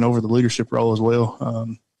really taken over the leadership role as well.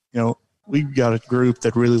 We've got a group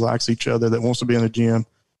that really likes each other, that wants to be in the gym.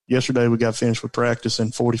 Yesterday we got finished with practice,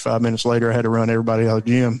 and 45 minutes later I had to run everybody out of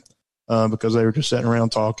the gym because they were just sitting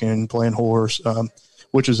around talking, playing horse,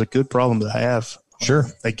 which is a good problem to have. Sure.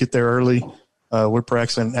 They get there early. We're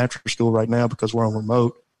practicing after school right now because we're on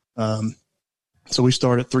remote. So we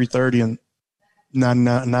start at 3:30, and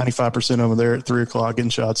 95% of them are there at 3 o'clock getting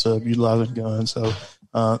shots up, utilizing guns. So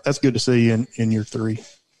that's good to see in year 3.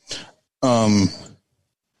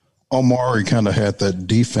 Omari kind of had that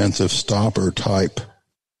defensive stopper type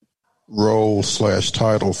role /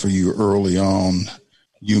 title for you early on.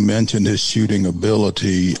 You mentioned his shooting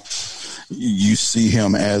ability. You see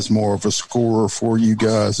him as more of a scorer for you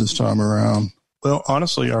guys this time around? Well,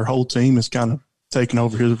 honestly, our whole team has kind of taken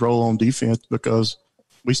over his role on defense because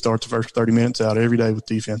we start the first 30 minutes out every day with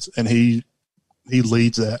defense, and he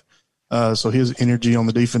leads that. So his energy on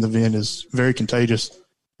the defensive end is very contagious.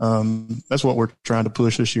 That's what we're trying to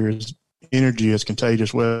push this year is energy is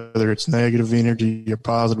contagious, whether it's negative energy or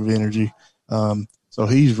positive energy. So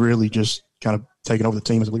he's really just kind of taking over the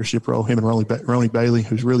team as a leadership role, him and Ronnie Bailey,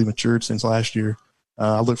 who's really matured since last year.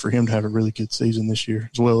 I look for him to have a really good season this year,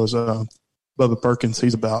 as well as Bubba Perkins.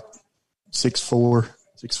 He's about 6'4",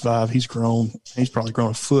 6'5". He's grown. He's probably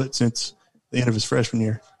grown a foot since the end of his freshman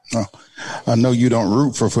year. Oh, I know you don't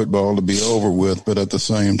root for football to be over with, but at the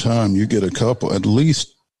same time, you get at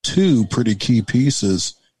least 2 pretty key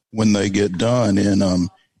pieces when they get done in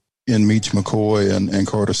Meach McCoy and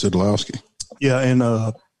Carter Sidlowski. Yeah, and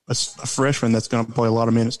a freshman that's going to play a lot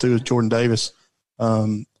of minutes too is Jordan Davis.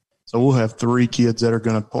 So we'll have 3 kids that are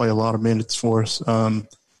going to play a lot of minutes for us.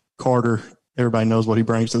 Carter, everybody knows what he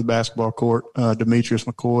brings to the basketball court. Demetrius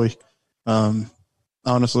McCoy,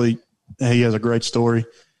 honestly, he has a great story.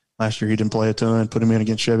 Last year he didn't play a ton. Put him in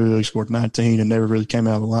against Shelbyville. He scored 19 and never really came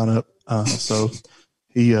out of the lineup. So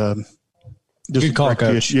he just good call,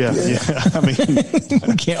 Coach. Yeah. I mean,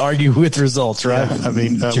 we can't argue with results, right? Yeah, I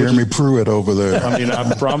mean, Jeremy Pruitt over there.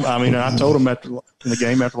 I told him in the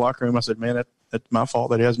game after the locker room, I said, "Man, that's my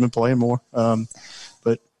fault that he hasn't been playing more."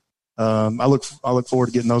 But I look forward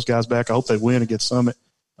to getting those guys back. I hope they win against Summit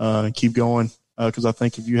and keep going because I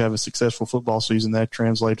think if you have a successful football season, that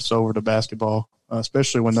translates over to basketball.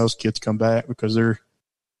 Especially when those kids come back because they're,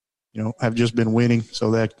 have just been winning.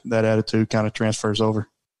 So that attitude kind of transfers over.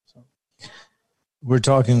 So. We're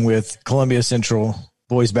talking with Columbia Central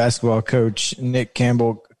boys basketball coach Nick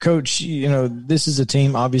Campbell. Coach, this is a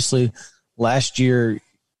team, obviously, last year,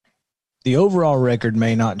 the overall record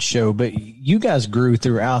may not show, but you guys grew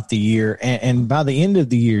throughout the year. And by the end of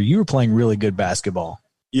the year, you were playing really good basketball.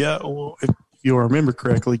 Yeah. Well, if you remember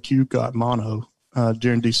correctly, Q got mono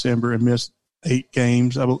during December and missed 8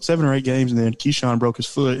 games, 7 or 8 games, and then Keyshawn broke his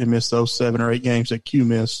foot and missed those 7 or 8 games that Q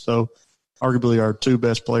missed. So arguably our 2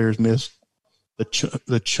 best players missed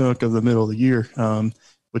the chunk of the middle of the year,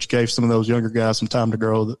 which gave some of those younger guys some time to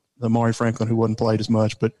grow. The Maury Franklin, who wasn't played as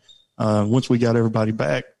much. But once we got everybody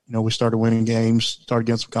back, we started winning games, started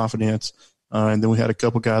getting some confidence, and then we had a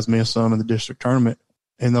couple guys miss some in the district tournament,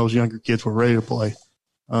 and those younger kids were ready to play.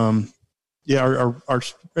 Our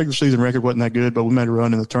regular season record wasn't that good, but we made a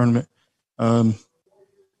run in the tournament.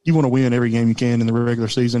 You want to win every game you can in the regular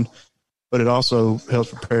season, but it also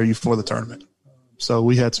helps prepare you for the tournament. So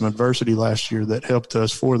we had some adversity last year that helped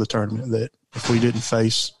us for the tournament that if we didn't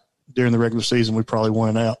face during the regular season, we probably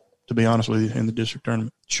won out, to be honest with you, in the district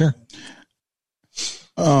tournament. Sure.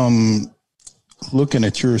 Looking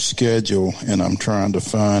at your schedule, and I'm trying to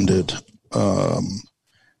find it,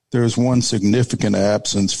 there's one significant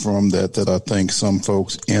absence from that I think some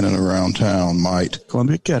folks in and around town might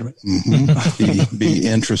Columbia Academy be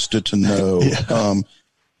interested to know. Yeah.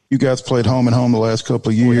 You guys played home and home the last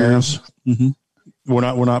couple of years. Mm-hmm.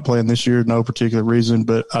 We're not playing this year, no particular reason,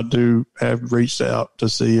 but I do have reached out to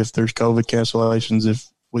see if there's COVID cancellations. If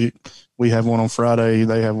we have one on Friday,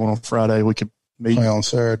 they have one on Friday, we could meet play on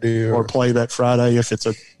Saturday or play that Friday if it's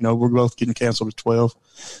we're both getting canceled at 12.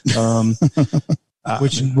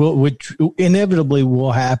 Which inevitably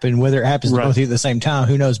will happen, whether it happens to both of you at the same time,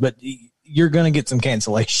 who knows, but you're going to get some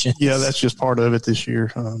cancellations. Yeah, that's just part of it this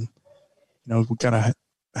year. We kind of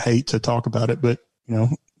hate to talk about it, but,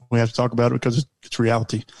 we have to talk about it because it's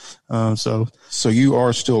reality. So you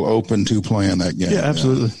are still open to playing that game? Yeah,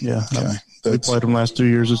 absolutely. Yeah. Okay. We played them last 2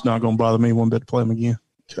 years. It's not going to bother me one bit to play them again.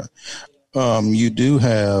 Okay. You do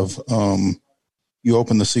have you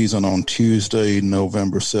open the season on Tuesday,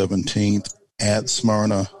 November 17th at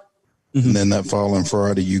Smyrna. Mm-hmm. And then that following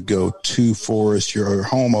Friday, you go to Forest. Your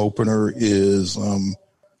home opener is the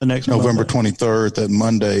next November 23rd, that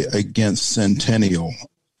Monday against Centennial,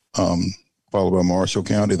 followed by Marshall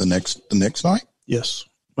County the next night. Yes,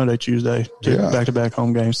 Monday, Tuesday, 2 back-to-back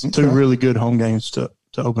home games. Okay. 2 really good home games to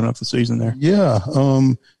open up the season there. Yeah,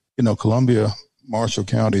 Columbia, Marshall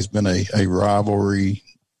County has been a rivalry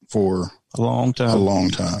for a long time.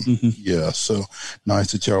 Mm-hmm. Yeah, so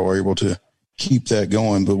nice that y'all were able to keep that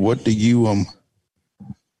going. But what do you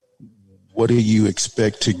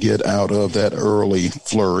expect to get out of that early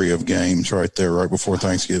flurry of games right there, right before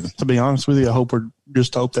Thanksgiving? To be honest with you, I hope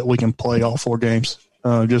that we can play all 4 games.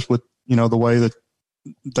 Just with the way that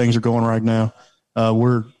things are going right now,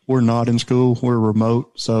 we're not in school, we're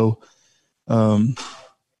remote, so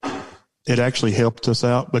it actually helped us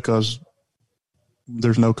out because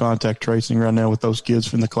there's no contact tracing right now with those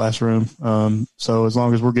kids in the classroom. So as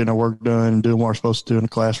long as we're getting our work done and doing what we're supposed to do in the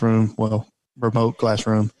classroom, remote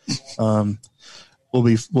classroom, we'll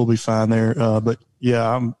be fine there. But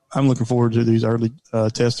yeah, I'm looking forward to these early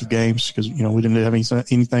test of games because we didn't have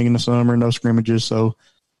anything in the summer, no scrimmages, so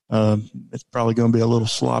it's probably going to be a little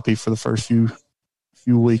sloppy for the first few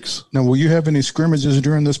weeks. Now, will you have any scrimmages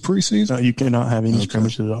during this preseason? No, you cannot have any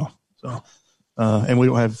scrimmages at all. So, and we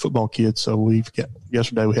don't have football kids, so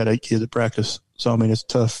yesterday we had 8 kids at practice. So I mean, it's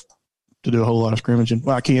tough to do a whole lot of scrimmaging.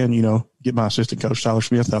 Well, I can, get my assistant coach Tyler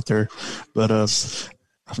Smith out there, but I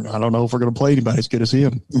don't know if we're going to play anybody as good as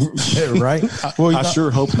him. Right? Well, I sure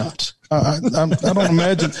hope not. I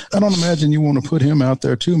don't imagine you want to put him out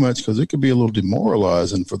there too much because it could be a little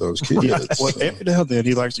demoralizing for those kids. Yeah, well, every now and then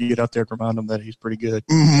he likes to get out there and remind them that he's pretty good.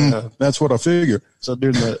 Mm-hmm. That's what I figure. So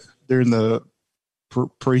during the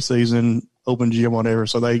preseason open gym, whatever,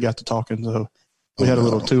 so they got to talking. So we had a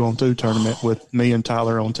little 2-on-2 tournament with me and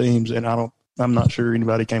Tyler on teams, and I'm not sure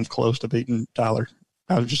anybody came close to beating Tyler.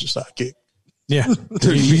 I was just a sidekick. Yeah.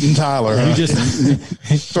 Beating Tyler. You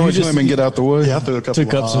just throw it to him and get out the way. Yeah, I threw a couple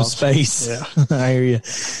took up some space. Yeah. I hear you.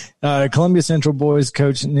 Columbia Central boys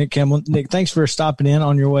coach Nick Kimball. Nick, thanks for stopping in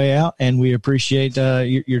on your way out, and we appreciate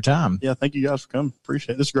your time. Yeah, thank you guys for coming.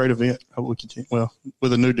 Appreciate it. This is a great event. I hope we continue. Well,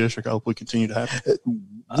 with a new district, I hope we continue to have it.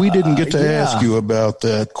 We didn't get to ask you about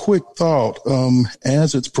that. Quick thought.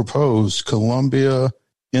 As it's proposed, Columbia,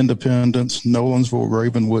 Independence, Nolensville,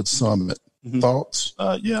 Ravenwood Summit. Mm-hmm. Thoughts?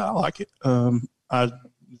 Yeah, I like it. I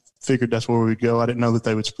figured that's where we'd go. I didn't know that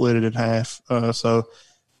they would split it in half. So,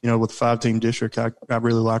 with the 5-team district, I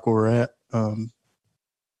really like where we're at.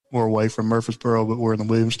 We're away from Murfreesboro, but we're in the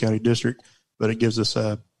Williams County district. But it gives us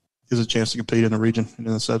a chance to compete in the region and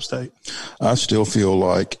in the sub-state. I still feel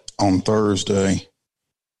like on Thursday,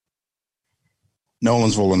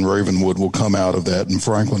 Nolensville and Ravenwood will come out of that, and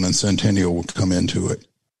Franklin and Centennial will come into it.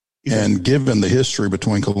 Yeah. And given the history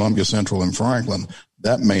between Columbia Central and Franklin,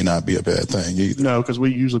 that may not be a bad thing either. No, because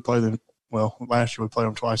we usually play them. Well, last year we played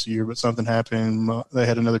them twice a year, but something happened. They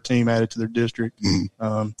had another team added to their district.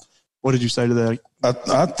 Mm-hmm. What did you say to that?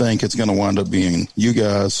 I think it's going to wind up being you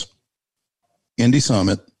guys, Indy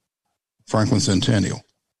Summit, Franklin Centennial,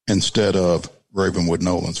 instead of Ravenwood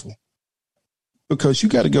Nolensville. Because you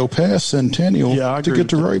got to go past Centennial to get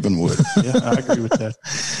to Ravenwood. Yeah, I agree with that.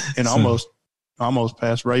 And almost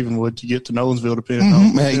past Ravenwood to get to Nolensville, depending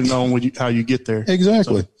on how you get there.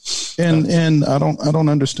 Exactly. So, and I don't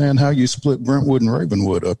understand how you split Brentwood and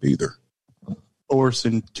Ravenwood up either. Or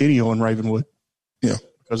Centennial and Ravenwood. Yeah.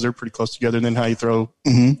 Because they're pretty close together. And then how you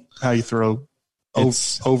throw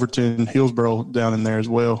Overton, Hillsboro down in there as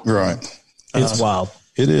well. Right. It's wild.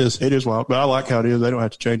 It is. It is wild. But I like how it is. They don't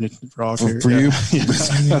have to change it for all here. For you?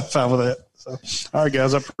 I'm fine with that. So, all right,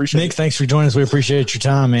 guys, I appreciate it. Nick, thanks for joining us. We appreciate your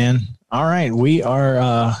time, man. All right. We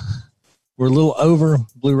are we're a little over,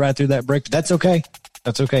 blew right through that break, but that's okay.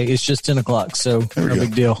 That's okay. It's just 10 o'clock, so no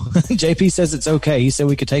big deal. JP says it's okay. He said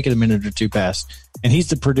we could take it a minute or two past, and he's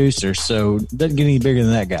the producer, so it doesn't get any bigger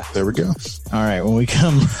than that guy. There we go. All right. When we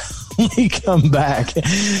come back,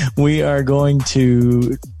 we are going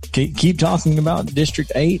to keep talking about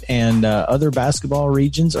District 8 and other basketball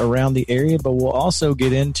regions around the area, but we'll also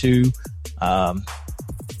get into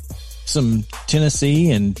some Tennessee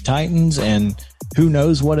and Titans and who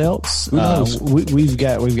knows what else. Who knows? We've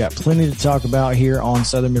got plenty to talk about here on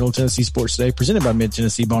Southern Middle Tennessee Sports Today, presented by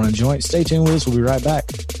Mid-Tennessee Bone and Joint. Stay tuned with us. We'll be right back.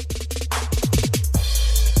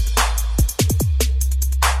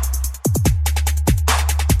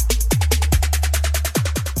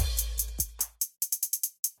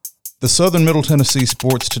 The Southern Middle Tennessee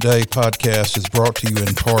Sports Today podcast is brought to you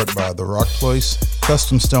in part by The Rock Place,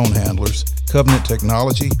 Custom Stone Handlers, Covenant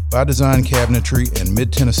Technology, By Design Cabinetry, and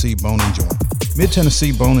Mid-Tennessee Bone and Joint.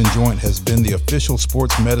 Mid-Tennessee Bone and Joint has been the official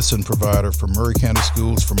sports medicine provider for Maury County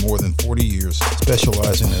Schools for more than 40 years,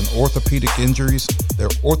 specializing in orthopedic injuries. Their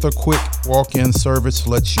OrthoQuick walk-in service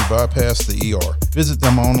lets you bypass the ER. Visit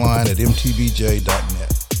them online at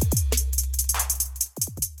mtbj.net.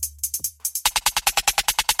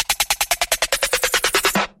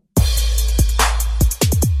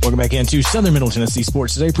 Welcome back into Southern Middle Tennessee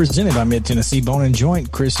Sports Today, presented by Mid-Tennessee Bone and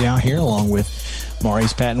Joint. Chris Yow here, along with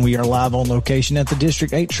Maurice Patton. We are live on location at the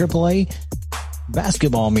District 8 AAA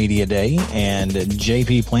Basketball Media Day, and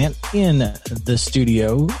JP Plant in the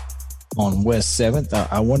studio on West 7th.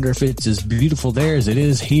 I wonder if it's as beautiful there as it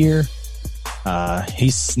is here.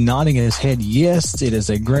 He's nodding his head. Yes, it is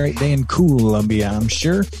a great day in Columbia, I'm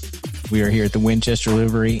sure. We are here at the Winchester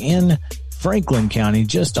Livery in Franklin County,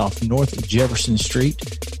 just off North Jefferson Street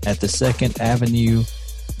at the 2nd Avenue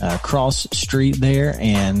cross street there,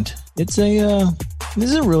 and this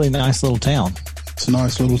is a really nice little town. It's a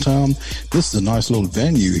nice little town. This is a nice little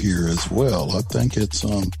venue here as well. I think it's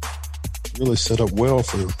really set up well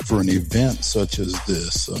for an event such as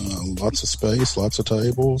this. Lots of space, lots of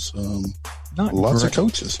tables, lots of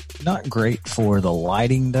coaches. Not great for the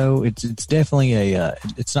lighting though. It's definitely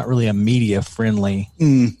it's not really a media friendly.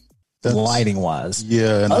 Lighting wise,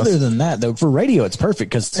 yeah. Other than that, though, for radio, it's perfect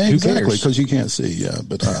because exactly because you can't see. Yeah,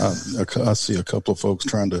 but I see a couple of folks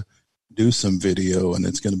trying to do some video, and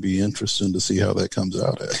it's going to be interesting to see how that comes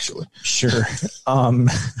out. Actually, sure.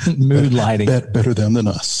 Mood lighting better them than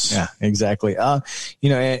us. Yeah, exactly.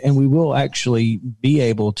 And we will actually be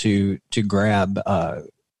able to grab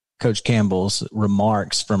Coach Campbell's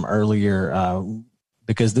remarks from earlier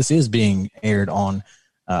because this is being aired on.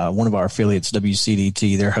 One of our affiliates,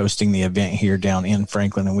 WCDT, they're hosting the event here down in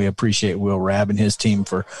Franklin, and we appreciate Will Rabb and his team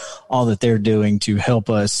for all that they're doing to help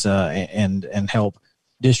us and help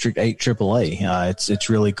District 8 AAA. It's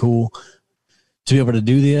really cool to be able to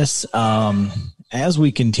do this. As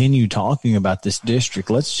we continue talking about this district,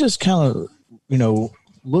 let's just kind of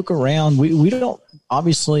look around, we don't,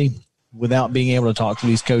 obviously, without being able to talk to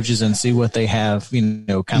these coaches and see what they have, kind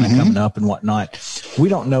of coming up and whatnot, we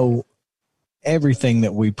don't know everything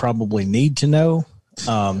that we probably need to know.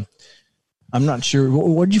 I'm not sure.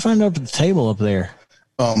 What did you find up at the table up there?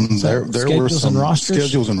 There were some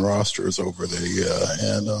schedules and rosters over there,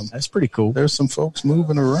 yeah, and that's pretty cool. There's some folks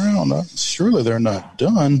moving around. Surely they're not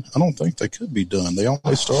done. I don't think they could be done. They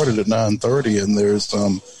only started at 9:30, and there's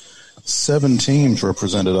 7 teams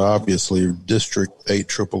represented. Obviously, District 8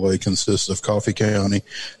 AAA consists of Coffee County,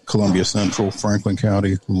 Columbia Central, Franklin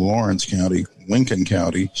County, Lawrence County, Lincoln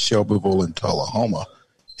County, Shelbyville, and Tullahoma.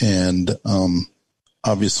 And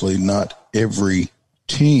obviously, not every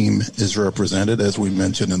team is represented, as we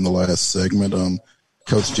mentioned in the last segment.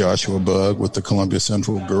 Coach Joshua Bugg with the Columbia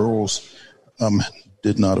Central girls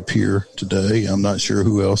did not appear today. I'm not sure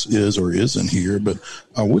who else is or isn't here, but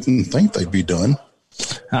I wouldn't think they'd be done.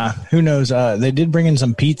 Who knows? They did bring in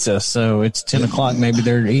some pizza, so it's 10 o'clock. Maybe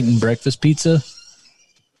they're eating breakfast pizza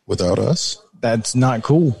without us. That's not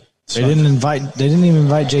cool. They didn't even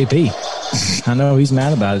invite JP. I know he's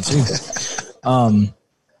mad about it too.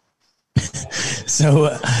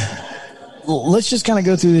 So let's just kind of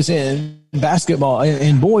go through this in basketball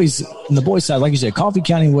in boys. On the boys side, like you said, Coffee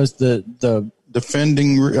County was the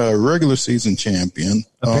defending regular season champion.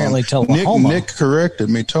 Apparently, Tullahoma. Nick corrected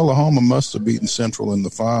me. Tullahoma must have beaten Central in the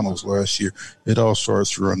finals last year. It all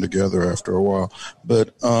starts to run together after a while.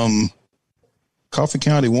 But Coffee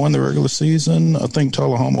County won the regular season. I think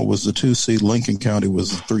Tullahoma was the 2 seed. Lincoln County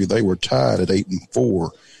was the 3. They were tied at 8-4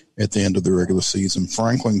 at the end of the regular season.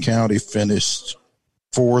 Franklin County finished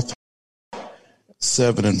 4th,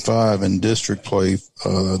 7-5 in district play.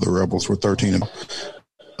 The Rebels were 13.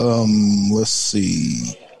 Let's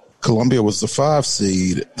see. Columbia was the 5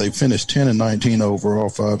 seed. They finished 10-19 overall,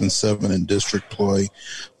 5-7 in district play,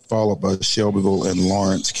 followed by Shelbyville and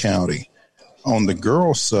Lawrence County. On the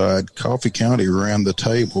girls' side, Coffee County ran the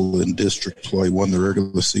table in district play, won the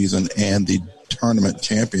regular season and the tournament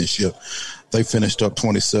championship. They finished up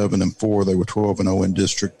 27-4. They were 12-0 in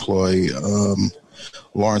district play.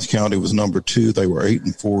 Lawrence County was number 2. They were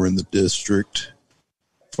 8-4 in the district,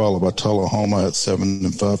 followed by Tullahoma at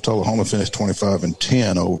 7-5. Tullahoma finished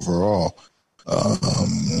 25-10 overall.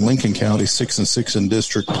 Lincoln County 6-6 in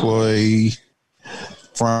district play.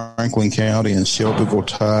 Franklin County and Shelbyville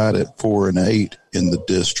tied at 4-8 in the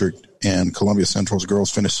district, and Columbia Central's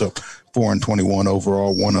girls finished up 4-21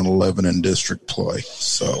 overall, 1-11 in district play.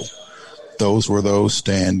 So those were those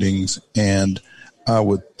standings, and I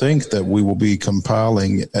would think that we will be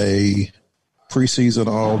compiling a preseason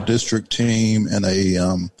all-district team and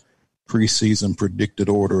a preseason predicted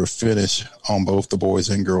order of finish on both the boys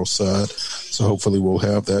and girls side. So hopefully we'll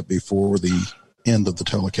have that before the end of the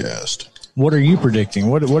telecast. What are you predicting?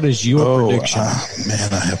 What is your prediction?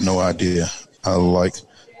 Man, I have no idea. Like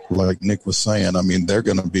Nick was saying, I mean, they're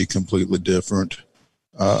going to be completely different.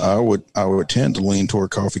 I would tend to lean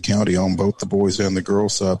toward Coffee County on both the boys and the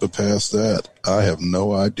girls side, but past that, I have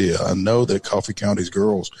no idea. I know that Coffee County's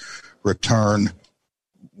girls return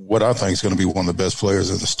what I think is going to be one of the best players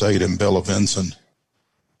in the state in Bella Vinson.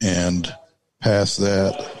 And past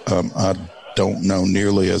that, I don't know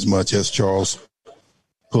nearly as much as Charles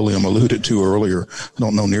Pulliam alluded to earlier. I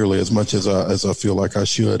don't know nearly as much as I feel like I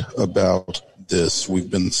should about this. We've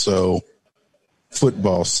been so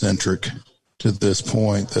football centric to this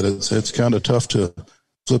point that it's kind of tough to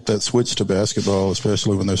flip that switch to basketball,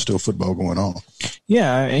 especially when there's still football going on.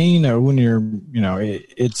 Yeah, and when you're,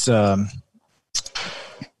 it's an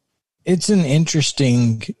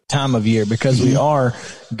interesting time of year because we are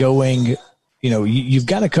going. You've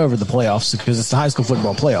got to cover the playoffs because it's the high school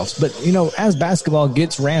football playoffs. But, as basketball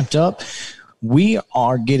gets ramped up, we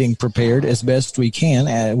are getting prepared as best we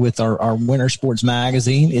can with our Winter Sports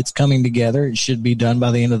Magazine. It's coming together. It should be done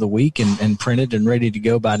by the end of the week and printed and ready to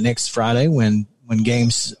go by next Friday when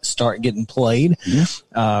games start getting played.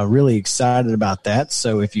 Yeah. Really excited about that.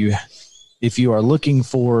 So if you are looking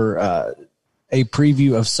for a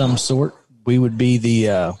preview of some sort, we would be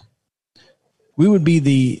the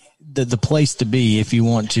place to be if you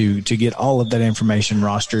want to get all of that information,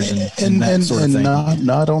 rosters and that sort of thing. And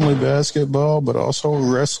not only basketball, but also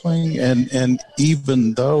wrestling. And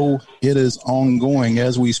even though it is ongoing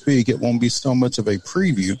as we speak, it won't be so much of a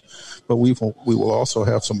preview, but we will also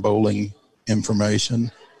have some bowling information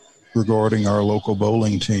regarding our local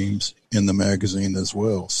bowling teams in the magazine as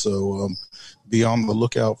well. So be on the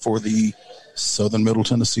lookout for the Southern Middle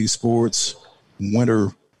Tennessee Sports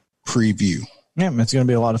Winter Preview. Yeah, it's going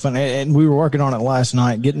to be a lot of fun. And we were working on it last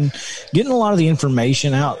night, getting a lot of the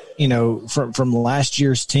information out, from last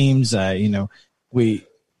year's teams.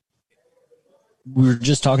 we were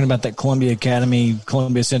just talking about that Columbia Academy,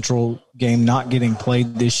 Columbia Central game not getting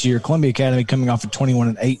played this year. Columbia Academy coming off a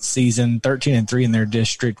 21-8 season, 13-3 in their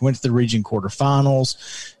district, went to the region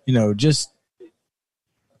quarterfinals.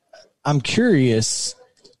 I'm curious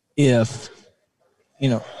if,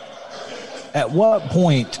 at what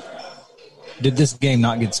point did this game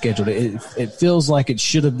not get scheduled? It feels like it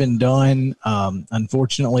should have been done.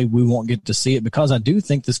 Unfortunately, we won't get to see it because I do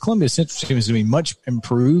think this Columbia Central team is going to be much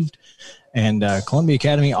improved. And Columbia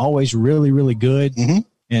Academy always really, really good. Mm-hmm.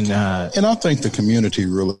 And I think the community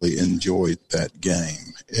really enjoyed that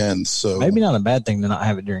game. And so maybe not a bad thing to not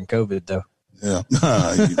have it during COVID, though. Yeah,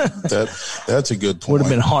 that's a good point. Would have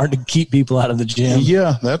been hard to keep people out of the gym.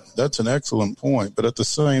 Yeah, that's an excellent point. But at the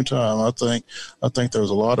same time, I think there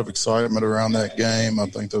was a lot of excitement around that game. I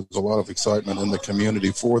think there was a lot of excitement in the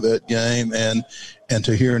community for that game. And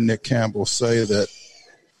to hear Nick Campbell say that,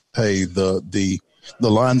 hey, the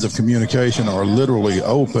lines of communication are literally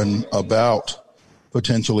open about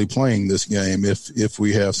potentially playing this game if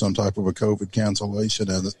we have some type of a COVID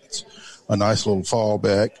cancellation, and it's a nice little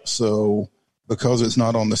fallback. So because it's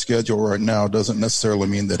not on the schedule right now doesn't necessarily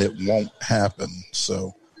mean that it won't happen.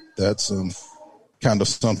 So that's kind of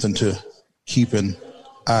something to keep an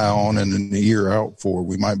eye on and an ear out for.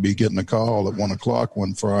 We might be getting a call at 1:00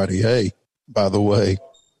 one Friday. Hey, by the way,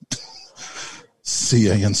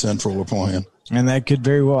 CA and Central are playing. And that could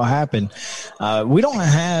very well happen. We don't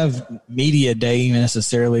have media day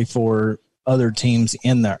necessarily for other teams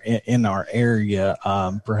in our area.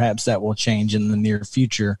 Perhaps that will change in the near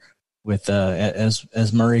future with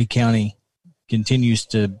as Murray County continues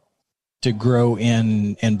to grow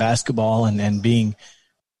in basketball and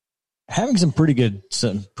having some pretty good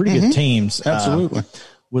teams. Absolutely.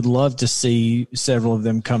 Would love to see several of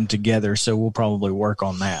them come together, so we'll probably work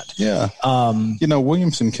on that. Yeah.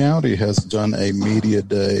 Williamson County has done a media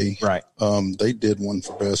day. Right. They did one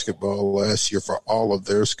for basketball last year for all of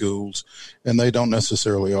their schools, and they don't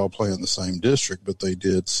necessarily all play in the same district, but they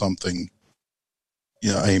did something,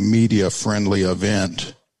 a media-friendly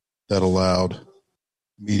event that allowed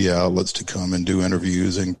media outlets to come and do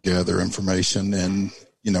interviews and gather information and,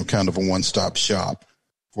 kind of a one-stop shop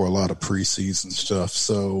for a lot of preseason stuff.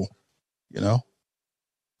 So,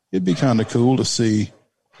 it'd be kind of cool to see,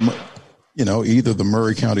 either the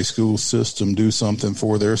Murray County school system do something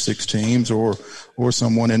for their 6 teams or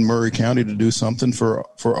someone in Murray County to do something for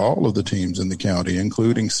all of the teams in the county,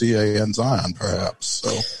 including CA and Zion, perhaps.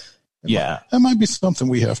 So, that might be something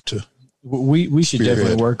we have to. We should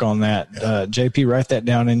definitely work on that. Yeah. JP, write that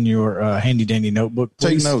down in your handy-dandy notebook,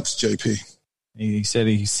 please. Take notes, JP. He said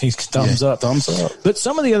he's thumbs up. Thumbs up. But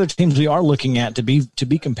some of the other teams we are looking at to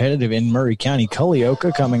be competitive in Murray County,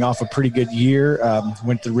 Culleoka coming off a pretty good year,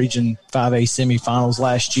 went to the Region 5A semifinals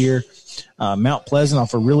last year. Mount Pleasant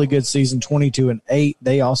off a really good season, 22-8.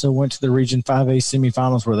 They also went to the Region 5A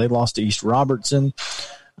semifinals where they lost to East Robertson.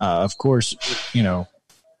 Of course,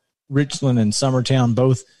 Richland and Summertown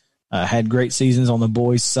both had great seasons on the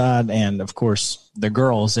boys' side, and of course the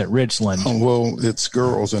girls at Richland. Oh, well, it's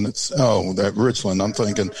girls, and it's that Richland. I'm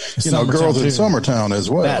thinking, girls at Summertown as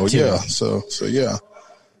well. Yeah, so yeah.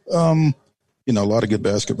 A lot of good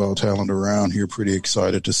basketball talent around here. Pretty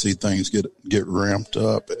excited to see things get ramped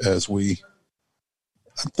up as we.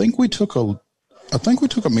 I think we took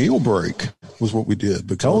a meal break was what we did.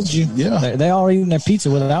 Because, told you, yeah, they all eating their pizza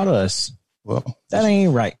without us. Well, that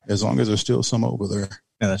ain't right. As long as there's still some over there.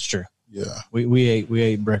 Yeah, that's true. Yeah, we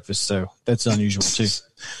ate breakfast, so that's unusual too.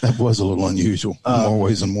 That was a little unusual, more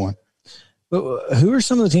ways than one. But who are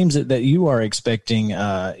some of the teams that you are expecting,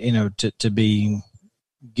 to be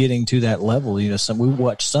getting to that level? We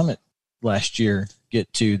watched Summit last year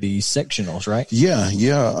get to the sectionals, right? Yeah,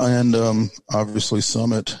 and obviously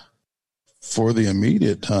Summit for the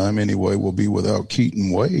immediate time anyway will be without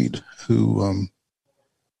Keaton Wade, who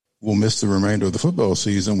will miss the remainder of the football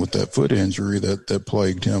season with that foot injury that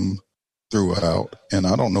plagued him throughout. And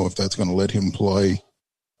I don't know if that's going to let him play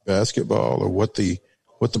basketball or what the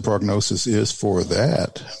prognosis is for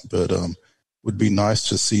that. But would be nice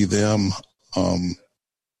to see them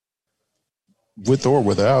with or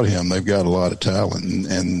without him. They've got a lot of talent,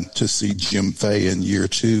 and to see Jim Fay in year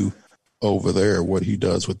 2 over there, what he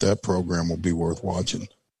does with that program will be worth watching.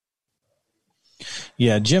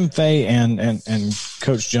 Yeah, Jim Fay and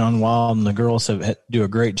Coach John Wild and the girls do a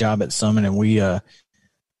great job at Summit, and we're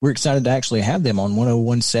excited to actually have them on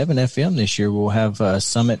 101.7 FM this year. We'll have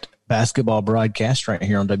Summit basketball broadcast right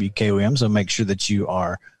here on WKOM, so make sure that you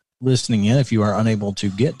are listening in if you are unable to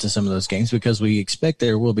get to some of those games, because we expect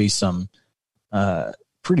there will be some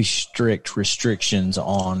pretty strict restrictions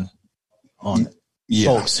on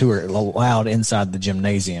folks who are allowed inside the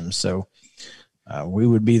gymnasium. So we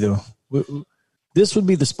would be this would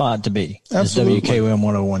be the spot to be. Absolutely. WKOM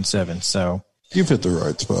 1017. So you've hit the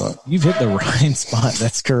right spot. You've hit the right spot.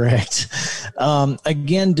 That's correct.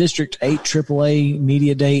 Again, District 8 AAA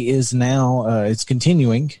Media Day is now, it's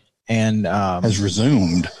continuing and has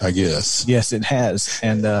resumed, I guess. Yes, it has.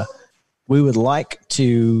 And we would like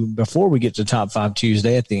to, before we get to Top 5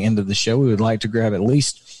 Tuesday at the end of the show, we would like to grab at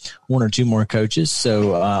least one or two more coaches.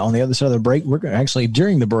 So on the other side of the break,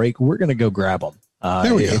 during the break, we're going to go grab them.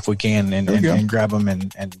 If we can, and grab them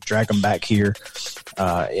and drag them back here.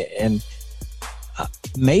 And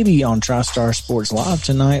maybe on TriStar Sports Live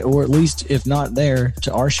tonight, or at least if not there,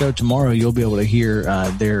 to our show tomorrow, you'll be able to hear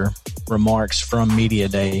their remarks from Media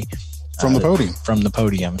Day. From the podium. From the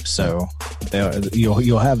podium. So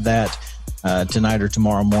you'll have that tonight or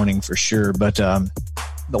tomorrow morning for sure. But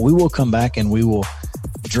we will come back and we will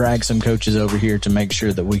drag some coaches over here to make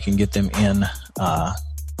sure that we can get them in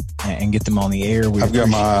and get them on the air. I've got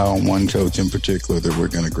my eye on one coach in particular that we're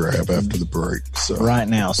going to grab after the break. So right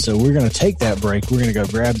now. So we're going to take that break. We're going to go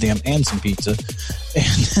grab them and some pizza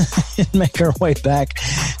and make our way back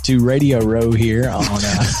to Radio Row here on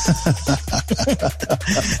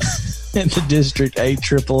in the District 8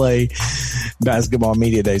 AAA Basketball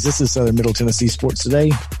Media Days. This is Southern Middle Tennessee Sports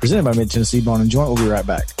Today, presented by Mid-Tennessee Bone & Joint. We'll be right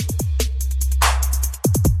back.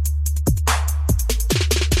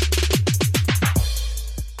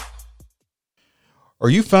 Are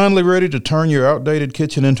you finally ready to turn your outdated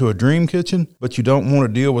kitchen into a dream kitchen, but you don't want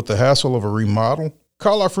to deal with the hassle of a remodel?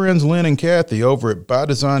 Call our friends Lynn and Kathy over at By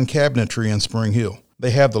Design Cabinetry in Spring Hill. They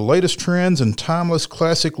have the latest trends and timeless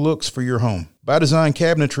classic looks for your home. By Design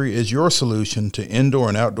Cabinetry is your solution to indoor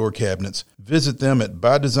and outdoor cabinets. Visit them at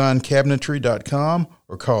bydesignCabinetry.com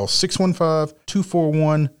or call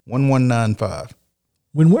 615-241-1195.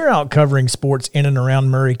 When we're out covering sports in and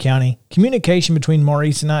around Maury County, communication between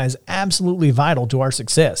Maurice and I is absolutely vital to our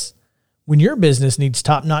success. When your business needs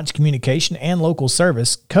top-notch communication and local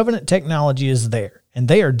service, Covenant Technology is there, and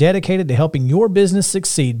they are dedicated to helping your business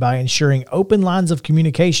succeed by ensuring open lines of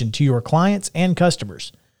communication to your clients and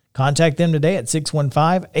customers. Contact them today at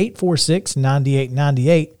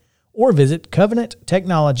 615-846-9898 or visit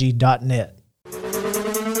covenanttechnology.net.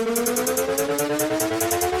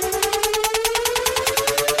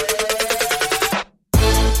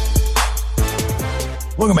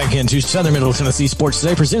 Welcome back into Southern Middle Tennessee Sports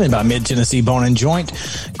Today, presented by Mid-Tennessee Bone & Joint.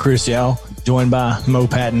 Chris Yao, joined by Mo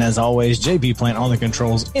Patton, as always. JP Plant on the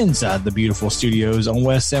controls inside the beautiful studios on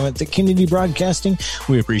West 7th at Kennedy Broadcasting.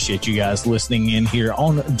 We appreciate you guys listening in here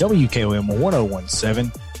on WKOM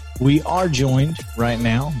 1017. We are joined right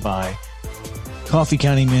now by Coffee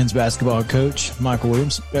County men's basketball coach, Michael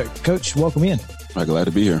Williams. Coach, welcome in. I'm glad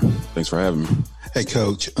to be here. Thanks for having me. Hey,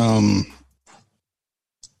 Coach.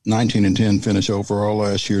 19-10 finish overall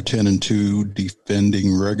last year, 10-2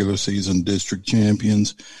 defending regular season district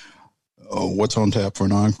champions. What's on tap for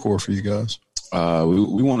an encore for you guys?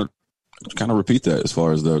 We want to kind of repeat that as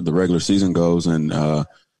far as the regular season goes. And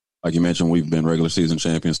like you mentioned, we've been regular season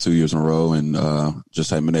champions 2 years in a row and just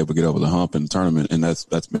haven't been able to get over the hump in the tournament. And that's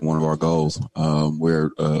been one of our goals. We're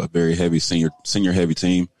a very heavy senior heavy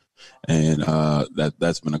team. And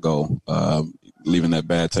that's been a goal. Leaving that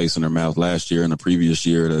bad taste in their mouth last year and the previous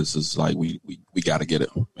year, this is like we got to get it,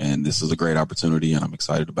 and this is a great opportunity, and I'm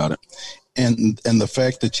excited about it. And the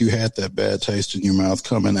fact that you had that bad taste in your mouth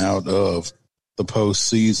coming out of the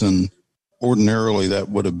postseason, ordinarily that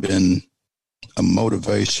would have been a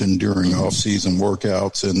motivation during off-season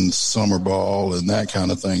workouts and summer ball and that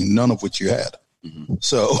kind of thing. None of which you had. Mm-hmm.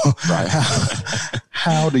 So, right.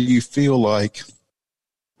 how do you feel like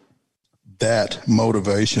that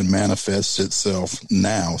motivation manifests itself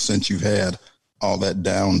now since you've had all that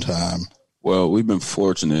downtime? Well, we've been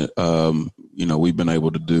fortunate. We've been able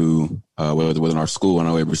to do within our school. I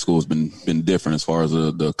know every school has been different as far as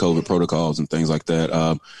the COVID protocols and things like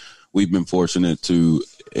that. We've been fortunate to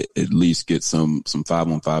at least get some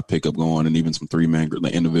 5-on-5 pickup going, and even some 3-man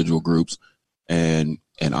individual groups. And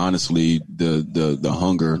honestly, the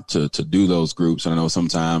hunger to do those groups. And I know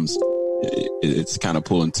sometimes it's kind of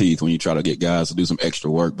pulling teeth when you try to get guys to do some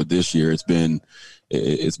extra work. But this year it's been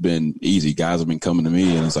easy. Guys have been coming to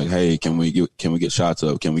me and it's like, hey, can we get shots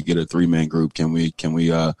up? Can we get a 3-man group? Can we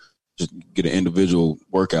just get an individual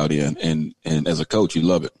workout in? And as a coach, you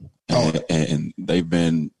love it. And they've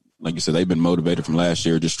been, like you said, they've been motivated from last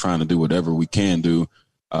year, just trying to do whatever we can do,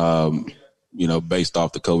 based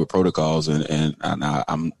off the COVID protocols. And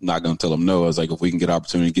I'm not going to tell them no. I was like, if we can get an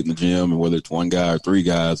opportunity to get in the gym, and whether it's 1 guy or 3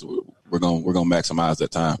 guys, we're going to maximize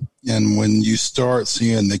that time. And when you start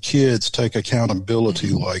seeing the kids take accountability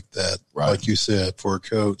like that, right, like you said, for a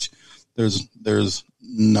coach, there's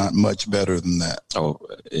not much better than that. Oh,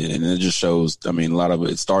 and it just shows, I mean, a lot of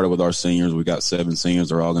it started with our seniors. We got 7 seniors.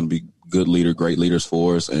 They're all going to be good leaders, great leaders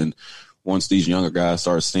for us. And once these younger guys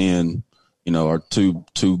start seeing, you know, our two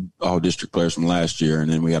all-district players from last year,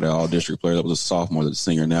 and then we had an all-district player that was a sophomore that's a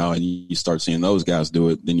senior now, and you start seeing those guys do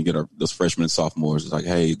it, then you get those freshmen and sophomores. It's like,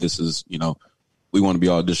 hey, this is, you know, we want to be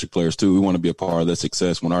all-district players too. We want to be a part of that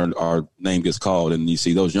success when our name gets called, and you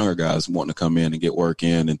see those younger guys wanting to come in and get work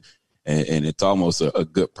in, and it's almost a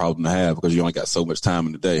good problem to have because you only got so much time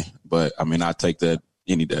in the day. But, I mean, I take that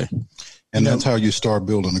any day. And that's how you start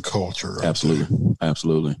building a culture. Right?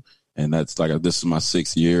 Absolutely. And that's like, this is my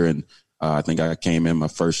 6th year, and I think I came in my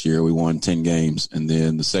first year, we won 10 games, and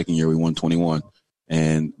then the second year we won 21.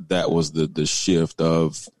 And that was the shift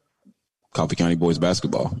of Coffee County boys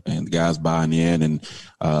basketball, and the guys buying in, and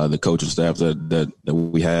the coaching staff that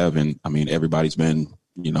we have. And, I mean, everybody's been,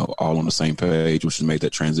 you know, all on the same page, which has made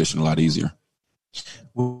that transition a lot easier.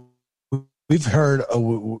 We've heard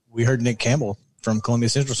we heard Nick Campbell from Columbia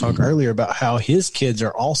Central talk earlier about how his kids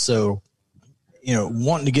are also, you know,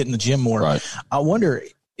 wanting to get in the gym more. Right. I wonder,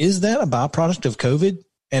 is that a byproduct of COVID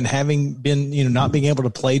and having been, you know, not being able to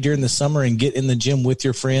play during the summer and get in the gym with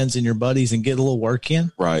your friends and your buddies and get a little work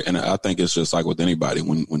in? Right. And I think it's just like with anybody,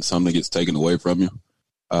 when something gets taken away from you,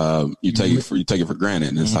 you take it for granted.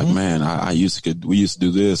 And it's like, man, we used to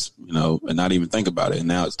do this, you know, and not even think about it. And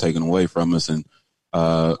now it's taken away from us. And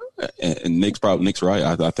Nick's right.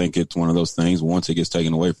 I think it's one of those things. Once it gets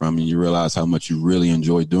taken away from you, you realize how much you really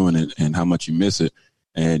enjoy doing it and how much you miss it.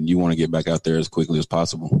 And you want to get back out there as quickly as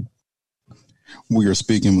possible. We are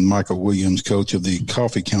speaking with Michael Williams, coach of the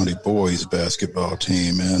Coffee County boys basketball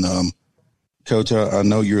team. And, Coach, I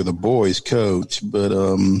know you're the boys coach, but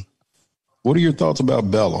what are your thoughts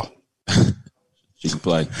about Bella? She can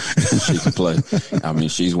play. I mean,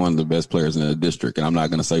 she's one of the best players in the district, and I'm not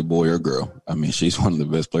going to say boy or girl. I mean, she's one of the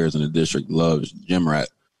best players in the district, loves gym rat,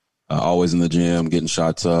 always in the gym, getting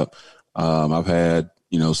shots up. I've had,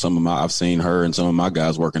 you know, I've seen her and some of my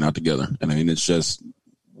guys working out together. And I mean, it's just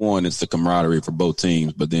one, it's the camaraderie for both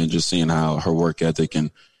teams, but then just seeing how her work ethic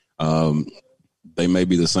and, they may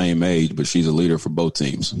be the same age, but she's a leader for both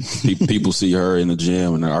teams. People see her in the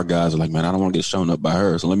gym and our guys are like, man, I don't want to get shown up by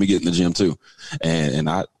her. So let me get in the gym too. And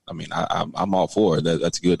I'm all for it.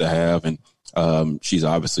 That's good to have. And, she's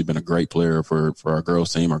obviously been a great player for our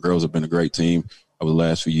girls team. Our girls have been a great team over the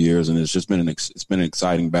last few years, and it's just been an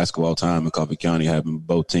exciting basketball time in Coffee County, having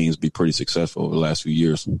both teams be pretty successful over the last few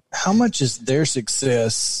years. How much is their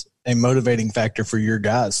success a motivating factor for your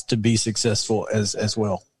guys to be successful as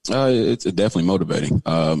well? It's definitely motivating.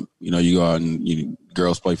 You know, you go out and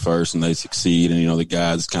girls play first and they succeed, and you know the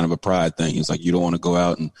guys, it's kind of a pride thing. It's like you don't want to go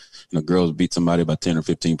out and, you know, girls beat somebody by 10 or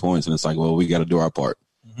 15 points, and it's like, well, we got to do our part.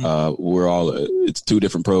 It's 2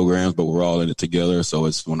 different programs, but we're all in it together. So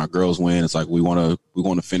it's when our girls win, it's like we want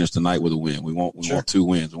to finish the night with a win. We want 2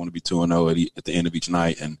 wins. We want to be 2-0 at the end of each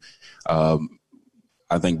night. And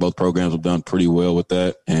I think both programs have done pretty well with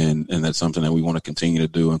that, and that's something that we want to continue to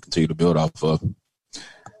do and continue to build off of.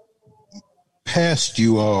 Past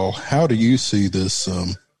you all, how do you see this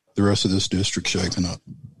the rest of this district shaping up?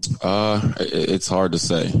 It's hard to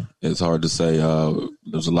say. There's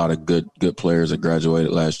a lot of good players that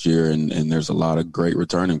graduated last year, and there's a lot of great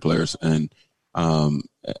returning players. And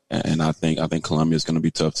I think Columbia is going to be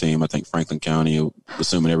a tough team. I think Franklin County,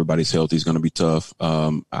 assuming everybody's healthy, is going to be tough.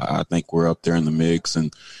 I think we're up there in the mix,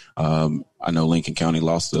 and I know Lincoln County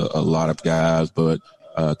lost a lot of guys, but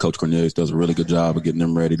Coach Cornelius does a really good job of getting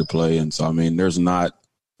them ready to play. And so, I mean, there's not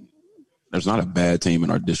a bad team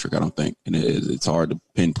in our district, I don't think. And it's hard to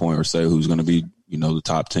pinpoint or say who's going to be, you know, the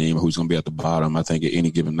top team or who's going to be at the bottom. I think at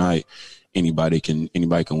any given night, anybody can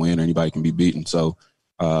win or anybody can be beaten. So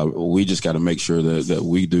we just got to make sure that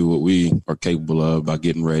we do what we are capable of by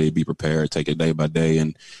getting ready, be prepared, take it day by day,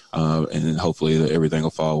 and hopefully everything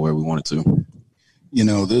will fall where we want it to. You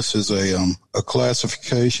know, this is a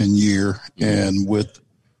classification year, and with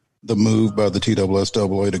the move by the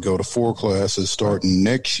TSSAA to go to 4 classes starting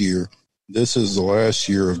next year, this is the last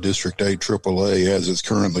year of District 8 AAA as it's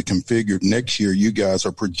currently configured. Next year, you guys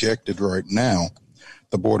are projected right now,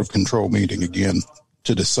 the Board of Control meeting again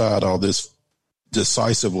to decide all this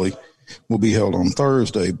decisively will be held on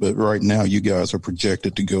Thursday. But right now, you guys are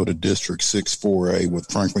projected to go to District 6 4A with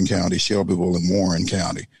Franklin County, Shelbyville, and Warren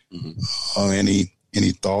County. Mm-hmm.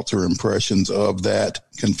 Any thoughts or impressions of that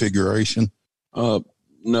configuration?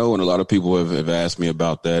 No, and a lot of people have asked me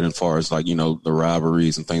about that as far as, like, you know, the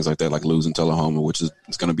rivalries and things like that, like losing Tullahoma, which is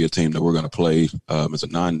it's going to be a team that we're going to play as a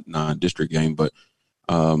non-district game. But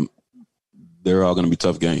they're all going to be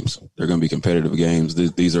tough games. They're going to be competitive games.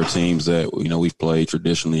 These are teams that, you know, we've played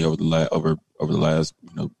traditionally over the last,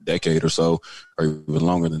 you know, decade or so, or even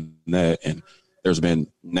longer than that. And there's been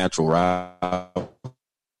natural rivalries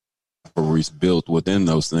built within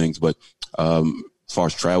those things. But as far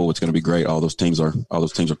as travel, it's going to be great. All those teams are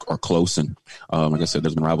close. And like I said,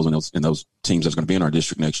 there's been rivals in those teams that's going to be in our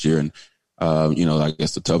district next year. And you know, I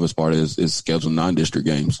guess the toughest part is scheduling non-district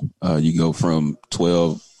games. You go from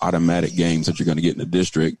 12 automatic games that you're going to get in the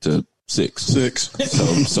district to six.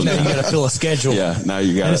 So now you got to fill a schedule. Yeah, now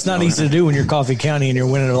you got. And it's not easy to do when you're Coffee County and you're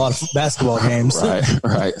winning a lot of basketball games.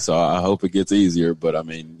 Right. So I hope it gets easier, but I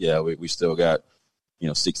mean, yeah, we still got, you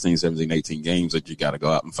know, 16, 17, 18 games that you got to go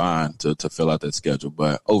out and find to fill out that schedule.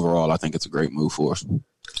 But overall, I think it's a great move for us.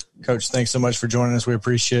 Coach, thanks so much for joining us. We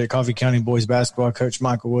appreciate it. Coffee County boys basketball coach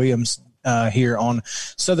Michael Williams here on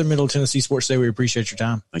Southern Middle Tennessee Sports Day. We appreciate your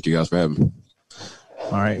time. Thank you guys for having me.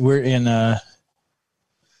 All right, we're in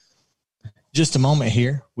just a moment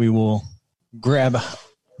here. We will grab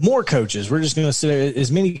more coaches. We're just going to sit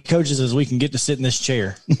as many coaches as we can get to sit in this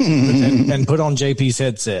chair and put on JP's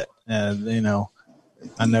headset. You know,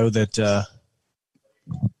 I know that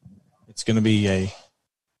it's going to be a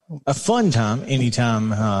fun time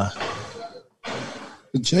anytime.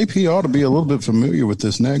 JP ought to be a little bit familiar with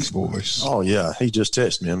this next voice. Oh, yeah. He just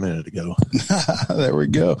texted me a minute ago. There we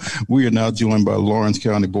go. We are now joined by Lawrence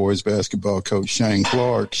County boys basketball coach Shane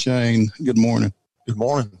Clark. Shane, good morning. Good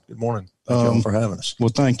morning. Good morning. Thank you for having us. Well,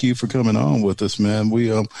 thank you for coming on with us, man. We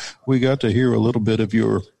got to hear a little bit of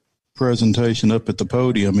your presentation up at the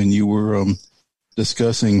podium, and you were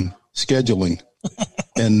discussing scheduling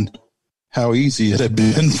and how easy it had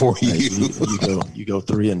been for you. You go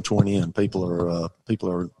 3-20, and people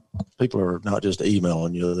are not just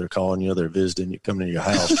emailing you; they're calling you, they're visiting you, coming to your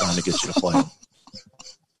house, trying to get you to play.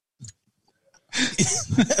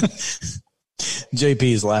 JP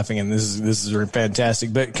is laughing, and this is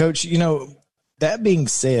fantastic. But Coach, you know, that being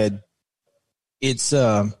said, it's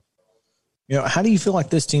you know, how do you feel like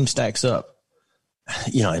this team stacks up?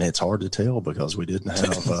 You know, and it's hard to tell because we didn't have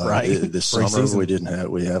this summer.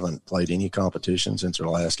 We haven't played any competition since our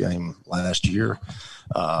last game last year,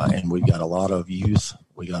 and we've got a lot of youth.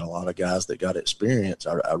 We got a lot of guys that got experience.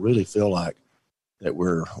 I really feel like that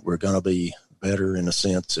we're going to be better in a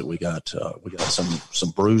sense that we got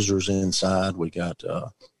some bruisers inside. We got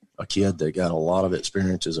a kid that got a lot of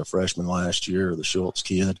experience as a freshman last year, the Schultz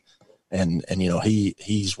kid. And you know,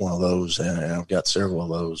 he's one of those, and I've got several of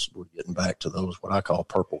those. We're getting back to those, what I call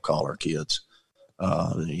purple collar kids.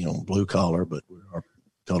 You know, blue collar, but our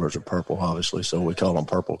colors are purple, obviously, so we call them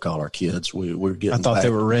purple collar kids. We're getting. I thought they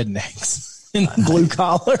were rednecks in blue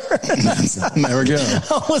collar. There we go.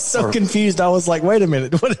 I was so confused. I was like, wait a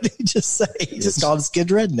minute, what did he just say? He just called his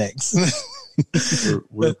kids rednecks.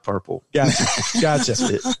 we're purple. Gotcha.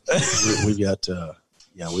 We got.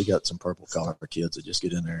 Yeah, we got some purple collar kids that just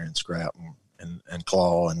get in there and scrap and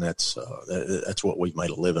claw, and that's what we've made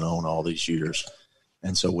a living on all these years.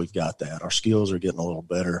 And so we've got that. Our skills are getting a little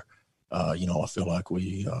better. You know, I feel like we're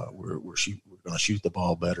going to shoot the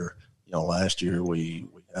ball better. You know, last year we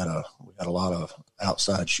had a lot of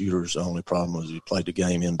outside shooters. The only problem was we played the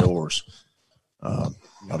game indoors. Y'all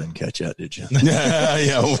didn't catch that, did you?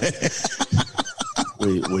 Yeah.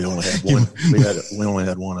 We only had one. We only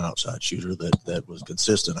had one outside shooter that was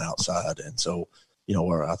consistent outside, and so you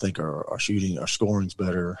know, I think our shooting, our scoring's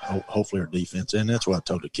better. Hopefully, our defense, and that's what I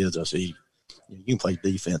told the kids. I said, you can play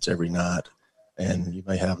defense every night, and you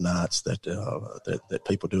may have nights that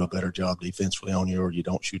people do a better job defensively on you, or you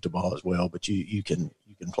don't shoot the ball as well. But you can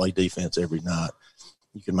play defense every night.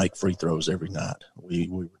 You can make free throws every night. We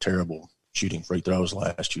were terrible shooting free throws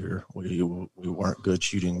last year. We weren't good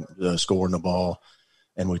shooting, scoring the ball.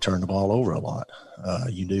 And we turn the ball over a lot.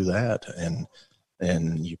 You do that,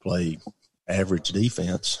 and you play average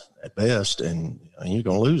defense at best, and you're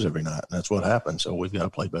going to lose every night. And that's what happens. So we've got to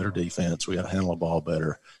play better defense. We got to handle the ball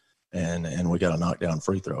better, and we got to knock down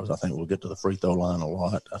free throws. I think we'll get to the free throw line a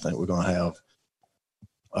lot. I think we're going to have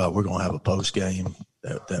a post game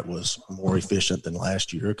that was more efficient than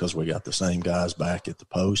last year because we got the same guys back at the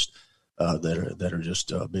post that are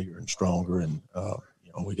just bigger and stronger and.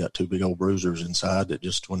 We got two big old bruisers inside that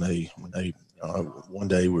just when they one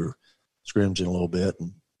day we were scrimmaging a little bit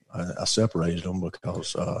and I separated them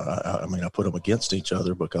because I put them against each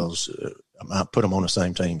other because I put them on the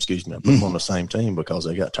same team. Excuse me, I put them on the same team because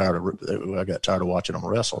I got tired of watching them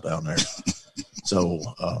wrestle down there. So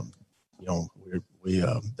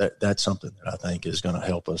that's something that I think is going to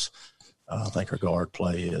help us. I think our guard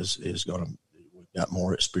play is going to. We've got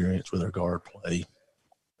more experience with our guard play.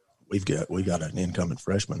 we got an incoming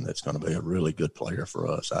freshman that's going to be a really good player for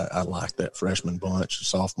us. I like that freshman bunch,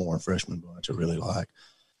 sophomore and freshman bunch. I really like,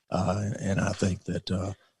 and I think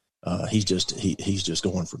that he's just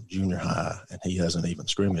going from junior high, and he hasn't even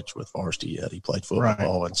scrimmaged with varsity yet. He played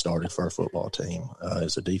football and started for a football team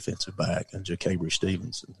as a defensive back, and Ja'Cabry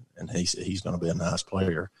Stevenson, and he's going to be a nice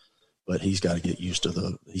player. But he's got to get used to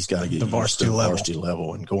the varsity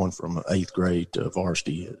level, and going from 8th grade to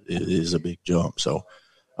varsity is a big jump. So,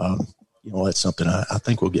 that's something I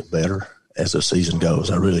think we'll get better as the season goes.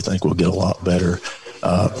 I really think we'll get a lot better.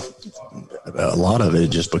 A lot of it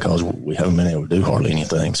just because we haven't been able to do hardly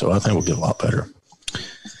anything. So I think we'll get a lot better.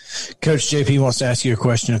 Coach JP wants to ask you a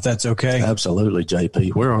question, if that's okay. Absolutely,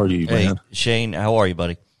 JP. Where are you, man? Shane, how are you,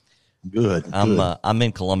 buddy? Good. I'm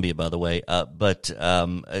in Columbia, by the way, but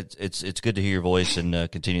it's good to hear your voice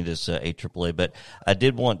and continue this AAA. But I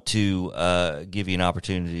did want to give you an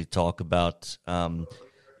opportunity to talk about,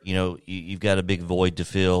 you've got a big void to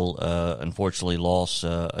fill. Unfortunately, lost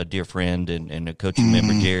a dear friend and a coaching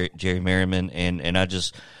member, Jerry Merriman, and I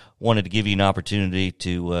just wanted to give you an opportunity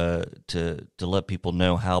to let people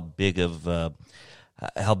know how big of a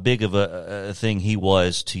thing he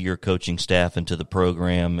was to your coaching staff and to the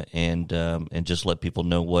program, and just let people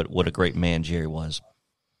know what a great man Jerry was.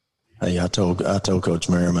 Hey, I told Coach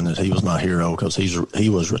Merriman that he was my hero because he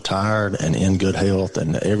was retired and in good health,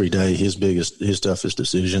 and every day his toughest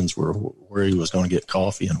decisions were where he was going to get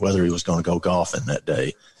coffee and whether he was going to go golfing that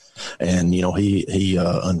day. And he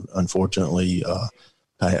unfortunately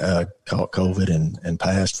caught COVID and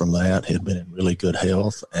passed from that. He had been in really good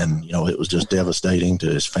health, and it was just devastating to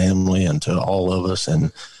his family and to all of us.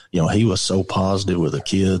 And he was so positive with the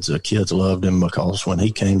kids. The kids loved him because when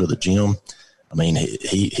he came to the gym, I mean,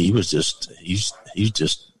 he was just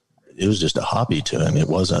it was just a hobby to him. It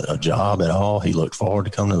wasn't a job at all. He looked forward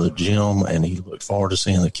to coming to the gym, and he looked forward to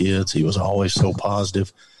seeing the kids. He was always so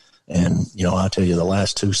positive. And, I tell you, the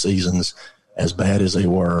last 2 seasons, as bad as they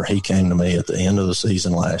were, he came to me at the end of the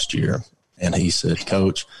season last year, and he said,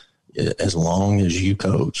 Coach, as long as you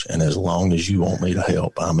coach and as long as you want me to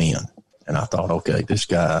help, I'm in. And I thought, okay, this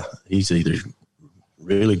guy, he's either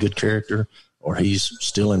really good character or he's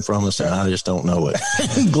stealing from us, and I just don't know it.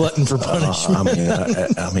 Glutton for punishment.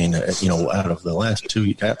 I mean, out of the last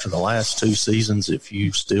 2, after the last 2 seasons, if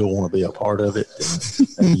you still want to be a part of it,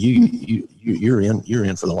 then you're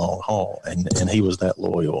in for the long haul. And he was that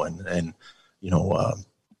loyal, and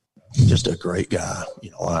just a great guy.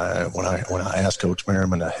 When I asked Coach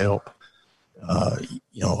Merriman to help,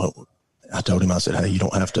 I told him, I said, hey, you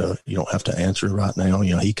don't have to answer right now.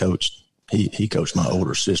 He coached my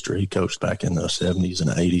older sister. He coached back in the 70s and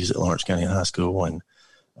 80s at Lawrence County High School. And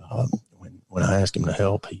when I asked him to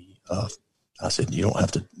help, I said, you don't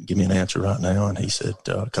have to give me an answer right now. And he said,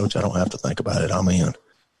 Coach, I don't have to think about it. I'm in.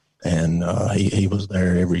 And he was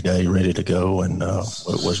there every day ready to go, and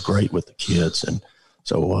it was great with the kids. And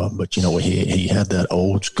so, but he had that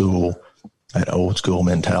old school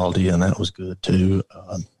mentality, and that was good too.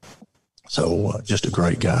 So just a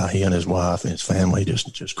great guy. He and his wife and his family,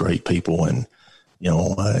 just great people. And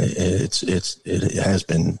it's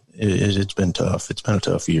been tough. It's been a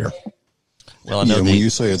tough year. Well, I know when you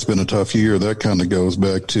say it's been a tough year, that kind of goes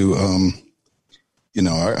back to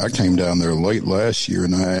I came down there late last year,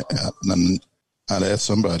 and I'd asked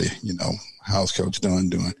somebody, how's Coach Dunn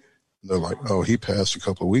doing? They're like, oh, he passed a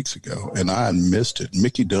couple of weeks ago, and I had missed it.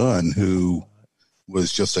 Mickey Dunn, who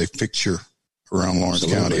was just a fixture around Lawrence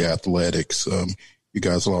County athletics. You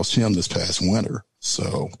guys lost him this past winter.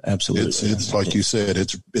 So absolutely, it's like you said,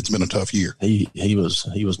 it's been a tough year. He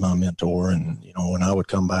was my mentor, and when I would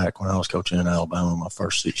come back when I was coaching in Alabama my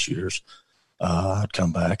first 6 years, I'd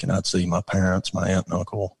come back and I'd see my parents, my aunt and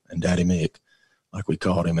uncle, and Daddy Mick, like we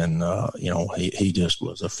called him, and he just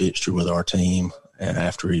was a fixture with our team. And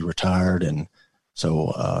after he retired, and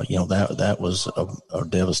so that was a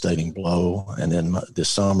devastating blow. And then this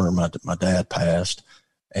summer, my dad passed.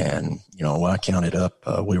 And, I counted up,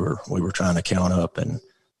 we were trying to count up, and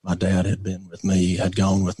my dad had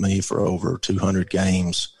gone with me for over 200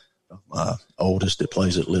 games. My oldest that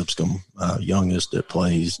plays at Lipscomb, my youngest that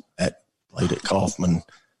played at Kaufman,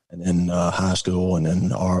 and then high school. And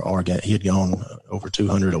then he had gone over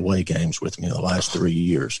 200 away games with me the last 3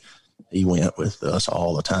 years. He went with us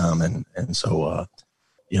all the time. And so,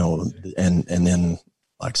 and then,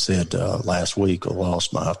 like I said, last week, I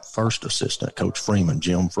lost my first assistant, Coach Freeman,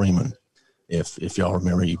 Jim Freeman. If y'all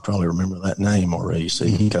remember, you probably remember that name already. See,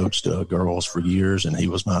 he coached girls for years, and he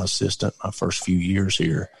was my assistant my first few years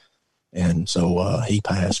here. And so he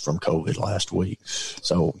passed from COVID last week.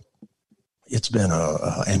 So it's been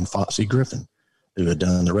and Foxy Griffin, who had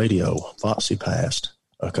done the radio. Foxy passed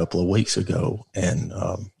a couple of weeks ago, and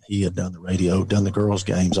he had done the girls'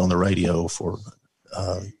 games on the radio for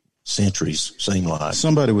centuries, seemed like.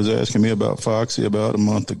 Somebody was asking me about Foxy about a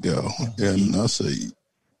month ago, and I said, "Is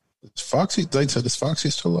Foxy?" They said, "Is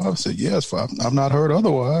Foxy still alive?" I said, "Yes." I've not heard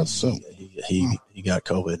otherwise. So he got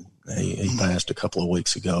COVID. He passed a couple of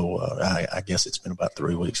weeks ago. I guess it's been about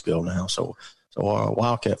 3 weeks ago now. So our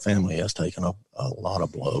Wildcat family has taken a lot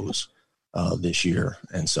of blows this year,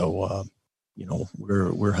 and so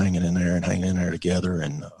we're hanging in there together,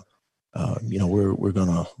 and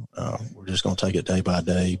we're just gonna take it day by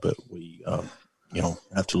day. But we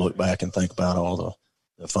have to look back and think about all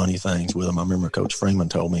the funny things with them. I remember Coach Freeman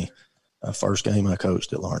told me first game I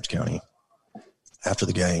coached at Lawrence County. After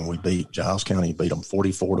the game, we beat Giles County, beat them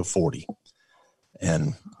 44-40.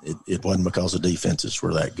 And it wasn't because the defenses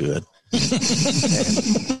were that good.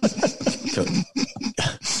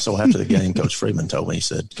 So after the game, Coach Freeman told me, he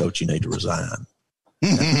said, "Coach, you need to resign."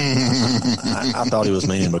 I thought he was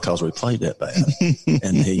meaning because we played that bad.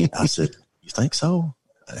 And I said, "You think so?"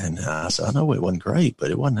 And I said, "I know it wasn't great,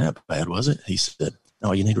 but it wasn't that bad, was it?" He said,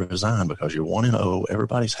 "No, you need to resign because you're 1-0.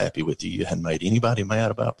 Everybody's happy with you. You hadn't made anybody mad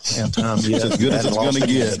about playing time yet. As good as it's going to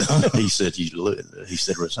get." He said, "He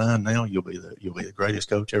said, resign now. You'll be the greatest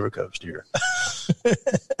coach ever coached here."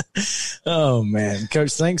 Oh man,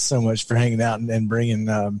 Coach, thanks so much for hanging out and bringing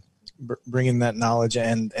that knowledge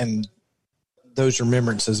and those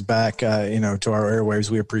remembrances back, to our airwaves.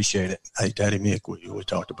 We appreciate it. Hey, Daddy Mick, we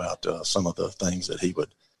talked about some of the things that he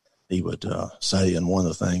would say, and one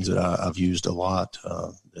of the things that I've used a lot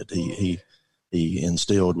that he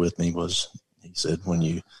instilled with me was, he said, when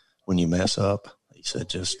you mess up, he said,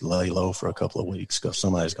 just lay low for a couple of weeks because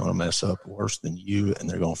somebody's going to mess up worse than you, and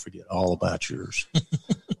they're going to forget all about yours.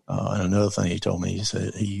 And another thing he told me, he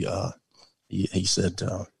said, he said,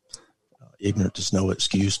 ignorant is no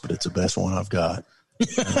excuse, but it's the best one I've got.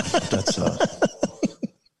 That's a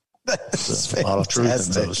lot of truth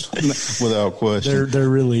in those. Without question. There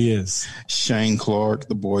really is. Shane Clark,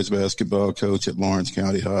 the boys basketball coach at Lawrence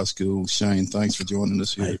County High School. Shane, thanks for joining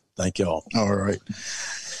us here. Hey, thank y'all. All right.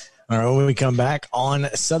 When we come back on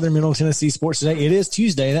Southern Middle Tennessee Sports Today, it is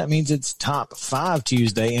Tuesday. That means it's Top 5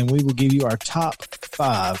 Tuesday, and we will give you our top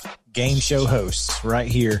 5 game show hosts right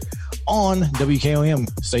here on WKOM.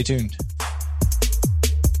 Stay tuned.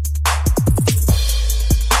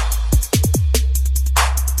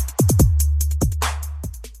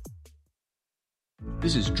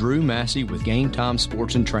 This is Drew Massey with Game Time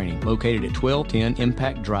Sports and Training, located at 1210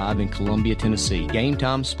 Impact Drive in Columbia, Tennessee.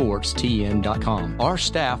 GameTimeSportsTN.com. Our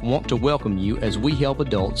staff want to welcome you as we help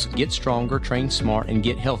adults get stronger, train smart, and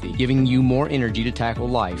get healthy, giving you more energy to tackle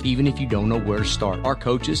life, even if you don't know where to start. Our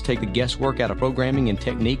coaches take the guesswork out of programming and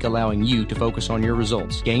technique, allowing you to focus on your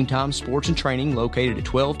results. Game Time Sports and Training, located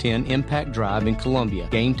at 1210 Impact Drive in Columbia.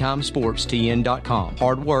 GameTimeSportsTN.com.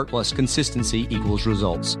 Hard work plus consistency equals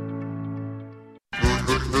results.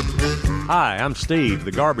 Hi, I'm Steve,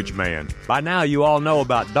 the garbage man. By now you all know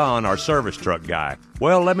about Don, our service truck guy.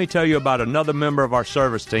 Well, let me tell you about another member of our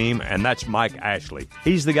service team, and that's Mike Ashley.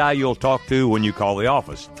 He's the guy you'll talk to when you call the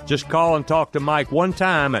office. Just call and talk to Mike one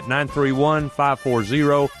time at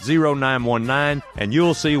 931-540-0919, and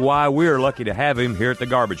you'll see why we're lucky to have him here at the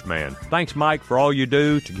Garbage Man. Thanks, Mike, for all you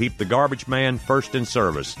do to keep the Garbage Man first in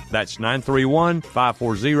service. That's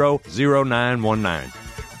 931-540-0919.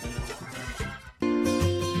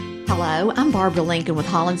 Hello, I'm Barbara Lincoln with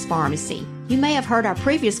Hollins Pharmacy. You may have heard our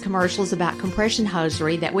previous commercials about compression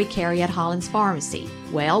hosiery that we carry at Hollins Pharmacy.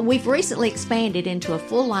 Well, we've recently expanded into a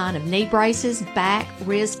full line of knee braces, back,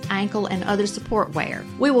 wrist, ankle, and other support wear.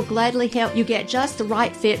 We will gladly help you get just the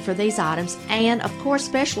right fit for these items and, of course,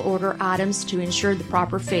 special order items to ensure the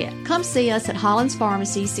proper fit. Come see us at Hollins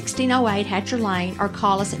Pharmacy, 1608 Hatcher Lane, or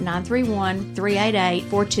call us at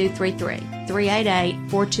 931-388-4233.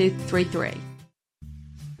 388-4233.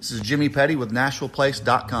 This is Jimmy Petty with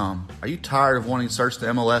NashvillePlace.com. Are you tired of wanting to search the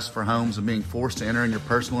MLS for homes and being forced to enter in your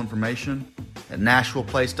personal information? At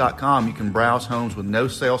NashvillePlace.com, you can browse homes with no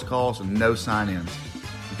sales calls and no sign-ins.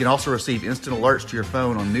 You can also receive instant alerts to your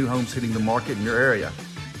phone on new homes hitting the market in your area.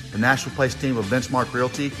 The Nashville Place team of Benchmark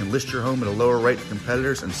Realty can list your home at a lower rate than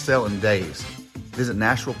competitors and sell in days. Visit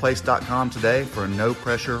NashvillePlace.com today for a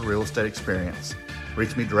no-pressure real estate experience.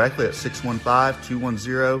 Reach me directly at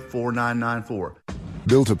 615-210-4994.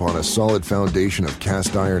 Built upon a solid foundation of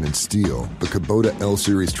cast iron and steel, the Kubota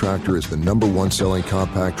L-Series tractor is the #1 selling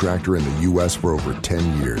compact tractor in the U.S. for over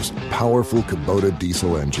 10 years. Powerful Kubota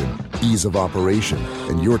diesel engine, ease of operation,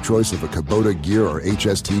 and your choice of a Kubota gear or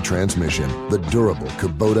HST transmission. The durable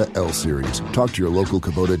Kubota L-Series. Talk to your local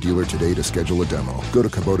Kubota dealer today to schedule a demo. Go to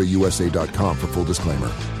KubotaUSA.com for full disclaimer.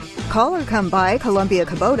 Call or come by Columbia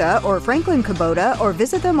Kubota or Franklin Kubota or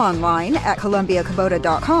visit them online at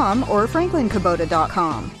columbiakubota.com or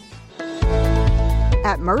franklinkubota.com.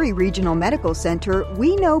 At Murray Regional Medical Center,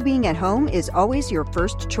 we know being at home is always your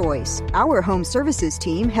first choice. Our home services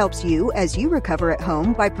team helps you as you recover at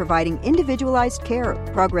home by providing individualized care,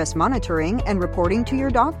 progress monitoring, and reporting to your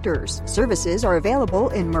doctors. Services are available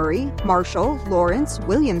in Murray, Marshall, Lawrence,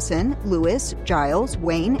 Williamson, Lewis, Giles,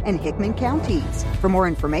 Wayne, and Hickman counties. For more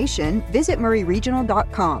information, visit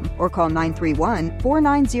murrayregional.com or call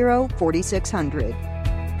 931-490-4600.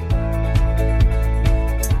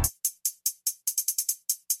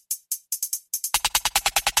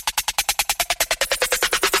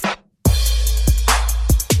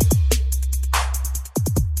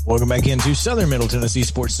 Welcome back into Southern Middle Tennessee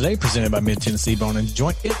Sports Today, presented by Mid-Tennessee Bone and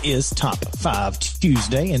Joint. It is Top 5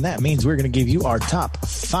 Tuesday, and that means we're going to give you our top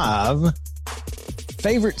 5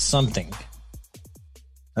 favorite something.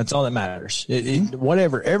 That's all that matters.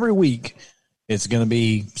 Whatever, every week, it's going to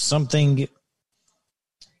be something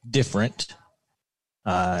different.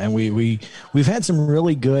 And we've had some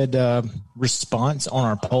really good response on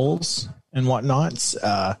our polls and whatnots.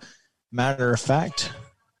 Matter of fact,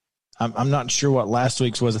 I'm not sure what last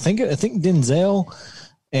week's was. I think Denzel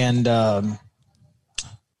and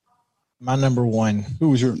my number one. Who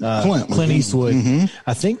was your Clint Eastwood? Mm-hmm.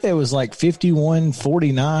 I think that was like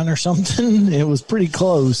 51-49 or something. It was pretty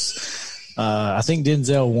close. I think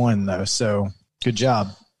Denzel won though, so good job.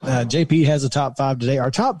 JP has a top 5 today. Our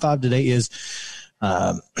top 5 today is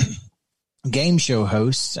game show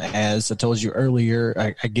hosts. As I told you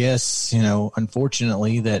earlier, I guess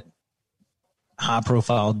unfortunately that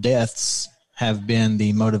high-profile deaths have been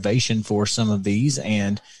the motivation for some of these.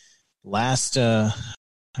 And last, I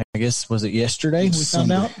guess, was it yesterday we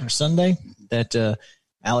found out, or Sunday, that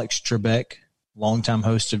Alex Trebek, longtime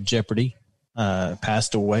host of Jeopardy,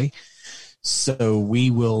 passed away. So we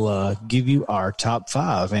will give you our top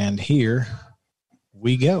 5, and here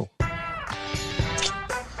we go.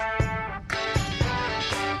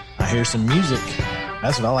 I hear some music.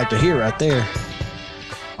 That's what I like to hear right there.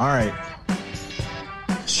 All right.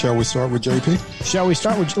 Shall we start with JP? Let's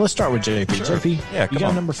start with JP. Sure. JP, yeah, you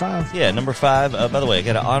got number 5? Yeah, number 5. By the way, I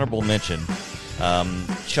got an honorable mention.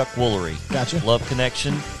 Chuck Woolery. Gotcha. Love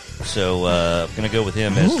Connection. So I'm going to go with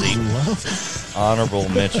him as the honorable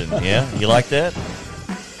mention. Yeah, you like that?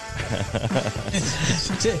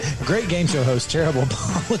 Great game show host, terrible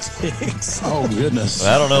politics. Oh, goodness.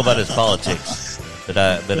 Well, I don't know about his politics, but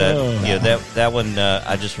that one,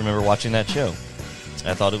 I just remember watching that show.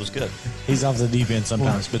 I thought it was good. He's off the deep end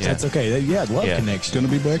sometimes, but that's okay. Love Connection. Going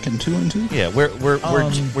to be back in 2 and 2. Yeah,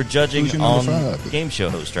 we're judging on game show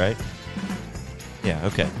host, right? Yeah.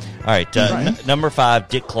 Okay. All right. Number 5,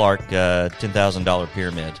 Dick Clark, $10,000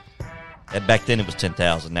 pyramid. Back then it was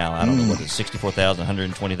 10,000. Now I don't know what it's 64,000,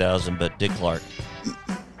 120,000, but Dick Clark.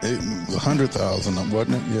 100,000,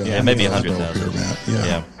 wasn't it? Yeah, maybe 100,000.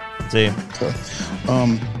 Yeah. See. Okay.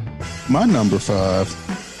 My number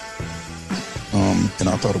 5. And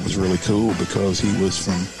I thought it was really cool because he was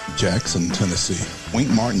from Jackson, Tennessee. Wink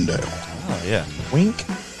Martindale. Oh, yeah. Wink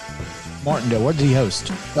Martindale. What did he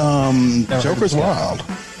host? Joker's Wild.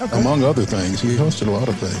 Okay. Among other things. He hosted a lot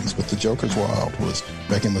of things, but the Joker's Wild was,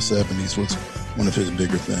 back in the 70s, was one of his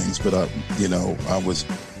bigger things. But, I was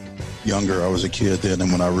younger. I was a kid then,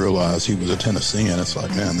 and when I realized he was a Tennessean, it's like,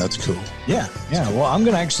 man, that's cool. Yeah. Well, I'm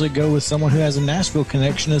going to actually go with someone who has a Nashville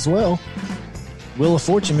connection as well. Wheel of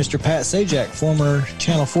Fortune, Mr. Pat Sajak, former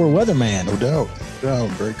Channel 4 weatherman. No doubt.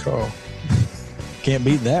 Great call. Can't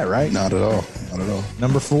beat that, right? Not at all.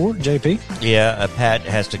 Number 4, JP? Yeah, Pat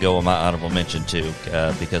has to go on my honorable mention, too,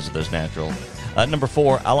 because of those natural. Number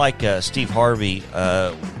 4, I like Steve Harvey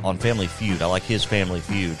on Family Feud. I like his Family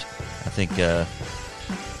Feud. I think it's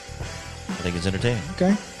entertaining.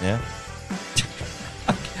 Okay. Yeah.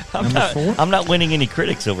 Number 4? I'm not winning any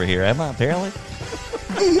critics over here, am I, apparently?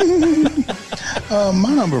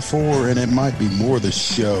 My number 4, and it might be more the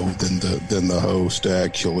show than the host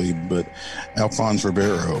actually, but Alphonse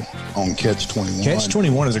Ribeiro on Catch 21. Catch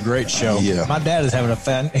 21 is a great show. Yeah, my dad is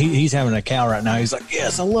having he's having a cow right now. He's like,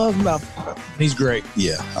 yes, I love him. He's great.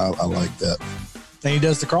 Yeah, I like that. And he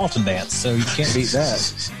does the Carlton dance, so you can't beat that.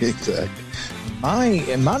 Exactly.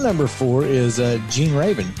 My number 4 is Gene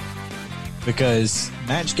Raven, because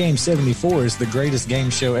Match Game 74 is the greatest game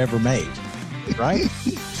show ever made. Right?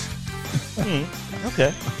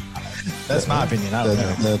 Okay. That's my opinion. I don't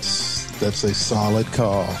know. That's a solid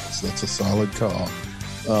call.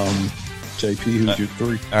 JP, who's your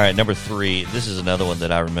 3? All right, number 3. This is another one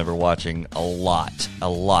that I remember watching a lot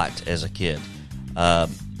as a kid. The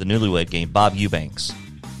Newlywed Game, Bob Eubanks.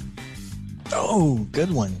 Oh,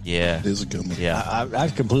 good one. Yeah. It is a good one. Yeah.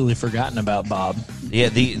 I've completely forgotten about Bob. Yeah,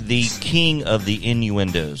 the king of the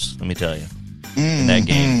innuendos, let me tell you. In that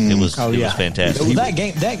game. It was fantastic. Well,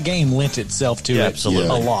 that game lent itself to it a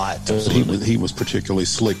lot. He was particularly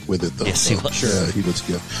slick with it, though. Yes, he was. Sure. He was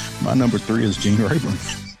good. My number 3 is Gene Rayburn.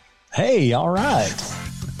 Hey, all right.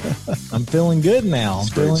 I'm feeling good now. I'm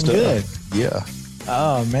feeling good. Yeah.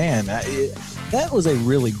 Oh, man. That was a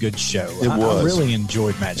really good show. It was. I really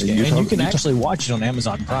enjoyed Match Game. And you can actually watch it on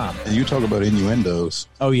Amazon Prime. And you talk about innuendos.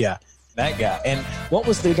 Oh, yeah. That guy. And what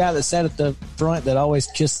was the guy that sat at the front that always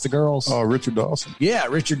kissed the girls? Oh, Richard Dawson. Yeah,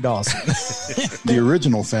 Richard Dawson. The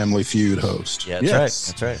original Family Feud host. Yeah,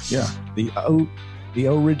 that's right. Yeah. The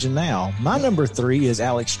original. My number 3 is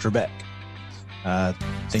Alex Trebek. I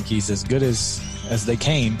think he's as good as they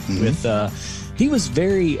came with. He was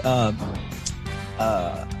very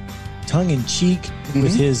tongue-in-cheek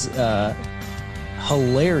with his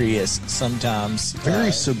hilarious sometimes.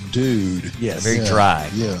 Very subdued. Yes. Very dry.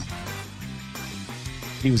 Yeah.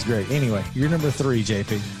 He was great. Anyway, you're number 3,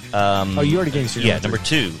 JP. You already gave us your number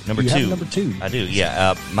 2. Number 2. Have number 2. I do.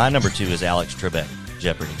 Yeah. My number 2 is Alex Trebek,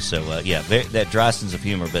 Jeopardy. So that dry sense of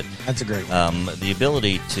humor, but that's a great one. The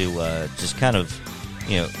ability to just kind of,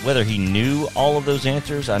 whether he knew all of those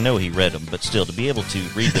answers, I know he read them, but still to be able to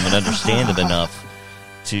read them and understand them enough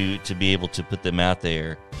to be able to put them out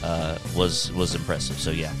there was impressive.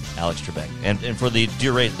 So yeah, Alex Trebek, and for the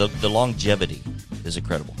duration, the longevity is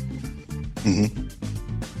incredible. Mm-hmm.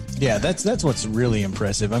 Yeah, that's what's really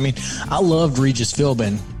impressive. I mean, I loved Regis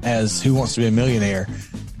Philbin as Who Wants to Be a Millionaire,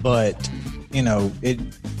 but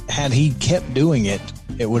had he kept doing it,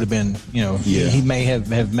 it would have been, he may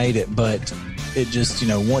have made it, but it just,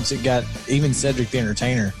 once it got, even Cedric the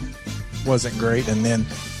Entertainer wasn't great, and then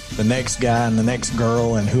the next guy and the next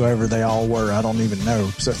girl and whoever they all were, I don't even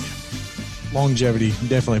know. So longevity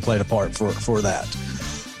definitely played a part for that.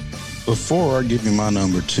 Before I give you my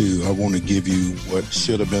number 2, I want to give you what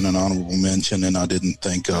should have been an honorable mention, and I didn't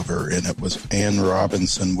think of her, and it was Ann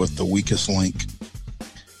Robinson with The Weakest Link.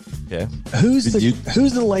 Yeah. Who's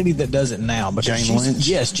the lady that does it now? Because Jane Lynch.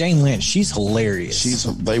 Yes, Jane Lynch. She's hilarious.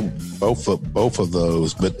 They both of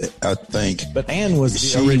those, but I think. But Ann was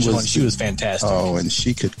the original, and she was fantastic. Oh, and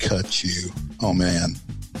she could cut you. Oh man,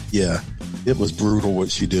 yeah, it was brutal what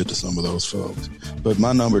she did to some of those folks. But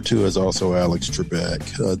my number 2 is also Alex Trebek.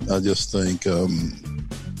 I just think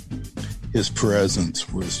his presence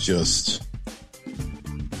was just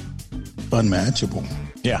unmatchable.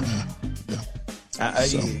 Yeah.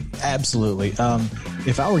 Absolutely.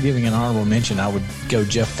 If I were giving an honorable mention, I would go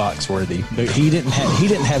Jeff Foxworthy, but he didn't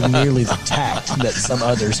have nearly the tact that some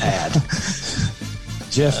others had.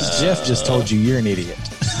 Jeff just told you you're an idiot.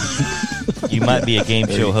 You might be a game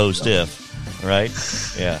show host right?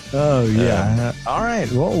 Yeah. Oh yeah. All right.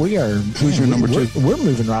 Well, we are. Who's your number 2? We're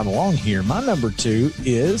moving right along here. My number 2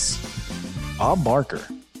 is Bob Barker.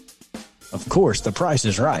 Of course, The Price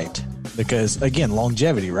is Right. Because, again,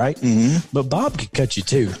 longevity, right? Mm-hmm. But Bob could cut you,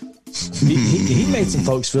 too. He made some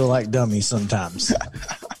folks feel like dummies sometimes.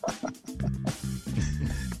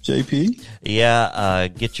 JP? Yeah,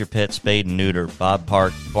 get your pet spayed and neutered. Bob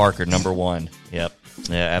Barker, number 1. Yep.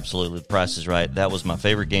 Yeah, absolutely. The Price is Right. That was my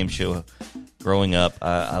favorite game show growing up.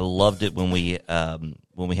 I loved it when we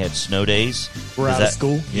had snow days. We're out of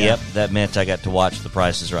school? Yep. That meant I got to watch The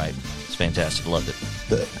Price is Right. It's fantastic. Loved it.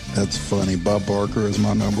 That's funny. Bob Barker is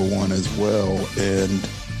my number 1 as well. And,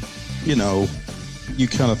 you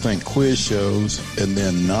kind of think quiz shows and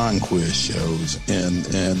then non-quiz shows.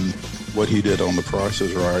 And what he did on The Price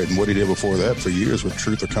is Right and what he did before that for years with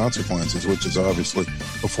Truth or Consequences, which is obviously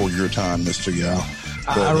before your time, Mr. Yao.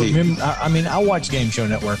 I remember, I watch Game Show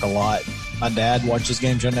Network a lot. My dad watches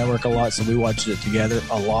Game Show Network a lot, so we watched it together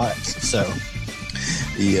a lot. So,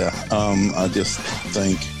 yeah, I just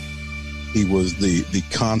think he was the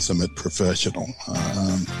consummate professional.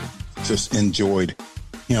 Just enjoyed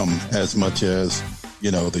him as much as,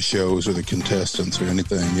 the shows or the contestants or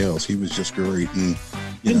anything else. He was just great. And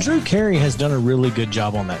Drew Carey has done a really good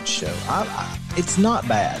job on that show. It's not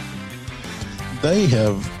bad.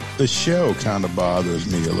 The show kind of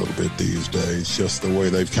bothers me a little bit these days, just the way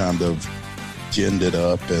they've kind of ginned it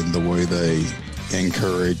up and the way they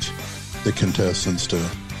encourage the contestants to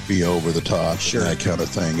be over the top. Sure. That kind of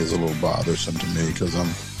thing is a little bothersome to me because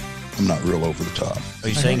I'm not real over the top. Are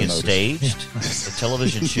you saying it's staged? The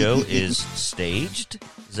television show is staged?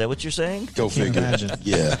 Is that what you're saying? Go figure. Imagine.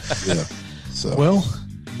 Yeah. So. Well,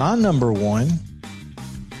 my number 1,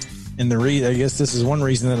 and I guess this is one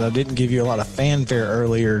reason that I didn't give you a lot of fanfare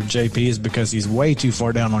earlier, JP, is because he's way too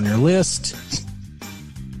far down on your list.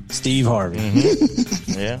 Steve Harvey.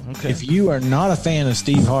 Mm-hmm. Yeah, okay. If you are not a fan of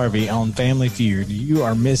Steve Harvey on Family Feud, you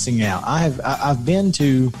are missing out. I've been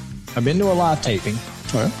to a live taping,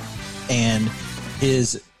 and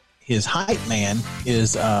his hype man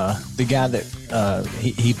is the guy that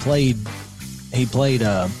he played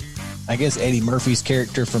I guess Eddie Murphy's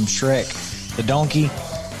character from Shrek, the donkey.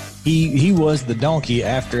 He was the donkey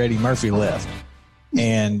after Eddie Murphy left,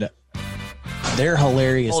 and they're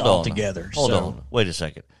hilarious all together. Hold on. Wait a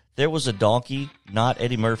second. There was a donkey, not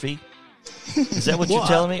Eddie Murphy? Is that what you're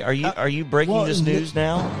telling me? Are you breaking this news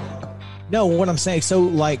now? No, what I'm saying, so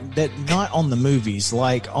like that, not on the movies,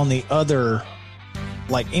 like on the other,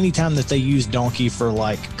 like anytime that they use donkey for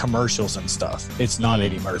like commercials and stuff, it's not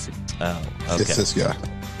Eddie Murphy. Oh, okay. It's this guy.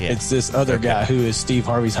 Yeah. It's this other guy who is Steve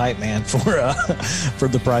Harvey's hype man for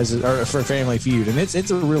the prizes or for Family Feud, and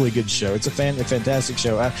it's a really good show. It's a fantastic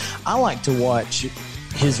show. I like to watch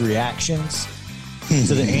his reactions.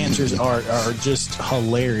 So the answers are just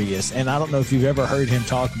hilarious, and I don't know if you've ever heard him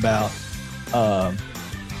talk about what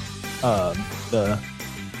was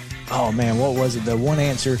it? The one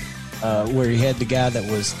answer where he had the guy that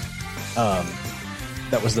was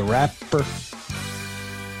the rapper.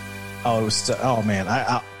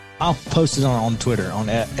 I'll post it on Twitter on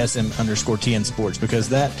SM_TN Sports, because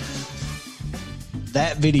that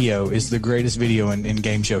video is the greatest video in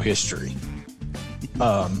game show history.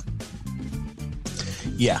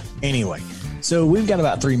 Anyway, so we've got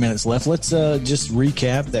about 3 minutes left. Let's just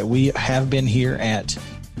recap that we have been here at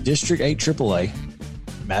District 8 AAA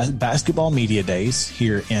Basketball Media Days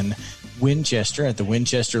here in Winchester at the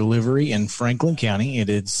Winchester Livery in Franklin County. It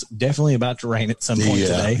is definitely about to rain at some point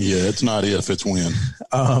today. Yeah, it's not if, it's when.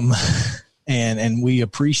 And we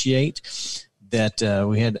appreciate that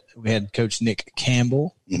we had Coach Nick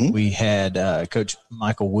Campbell. Mm-hmm. We had Coach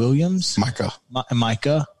Michael Williams. Micah.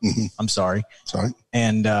 Mm-hmm. I'm sorry.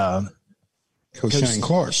 And Coach Shane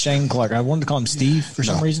Clark. Shane Clark. I wanted to call him Steve for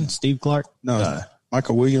some reason. Steve Clark. No.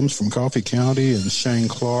 Michael Williams from Coffee County and Shane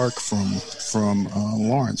Clark from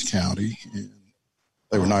Lawrence County. And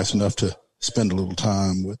they were nice enough to spend a little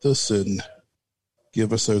time with us and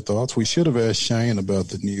give us their thoughts. We should have asked Shane about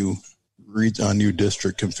the new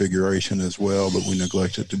district configuration as well, but we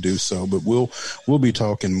neglected to do so. But we'll be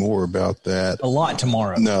talking more about that a lot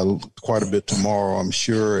tomorrow. No, quite a bit tomorrow, I'm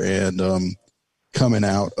sure. And coming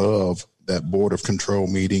out of that Board of Control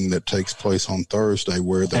meeting that takes place on Thursday,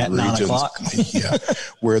 where the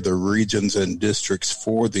where the regions and districts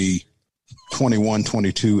for the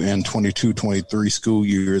 21-22 and 22-23 school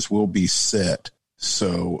years will be set.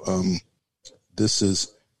 So this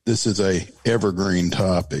is a evergreen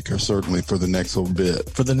topic, or certainly for the next little bit.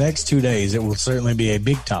 For the next 2 days, it will certainly be a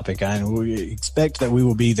big topic, and we expect that we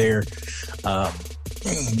will be there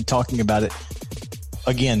talking about it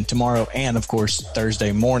again tomorrow, and of course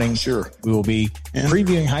Thursday morning. Sure, we will be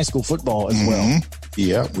previewing high school football as well.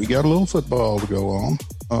 Yeah, we got a little football to go on.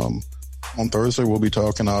 On Thursday, we'll be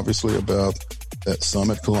talking obviously about that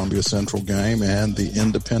Summit Columbia Central game and the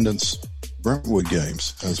Independence Brentwood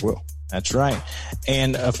games as well. That's right.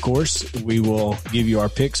 And of course, we will give you our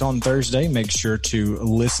picks on Thursday. Make sure to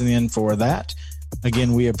listen in for that.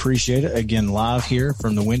 Again, we appreciate it. Again, live here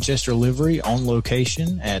from the Winchester Livery on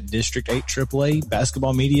location at District 8 AAA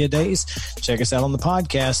Basketball Media Days. Check us out on the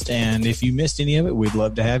podcast. And if you missed any of it, we'd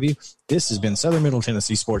love to have you. This has been Southern Middle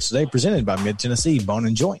Tennessee Sports Today, presented by Mid Tennessee Bone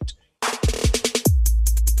and Joint.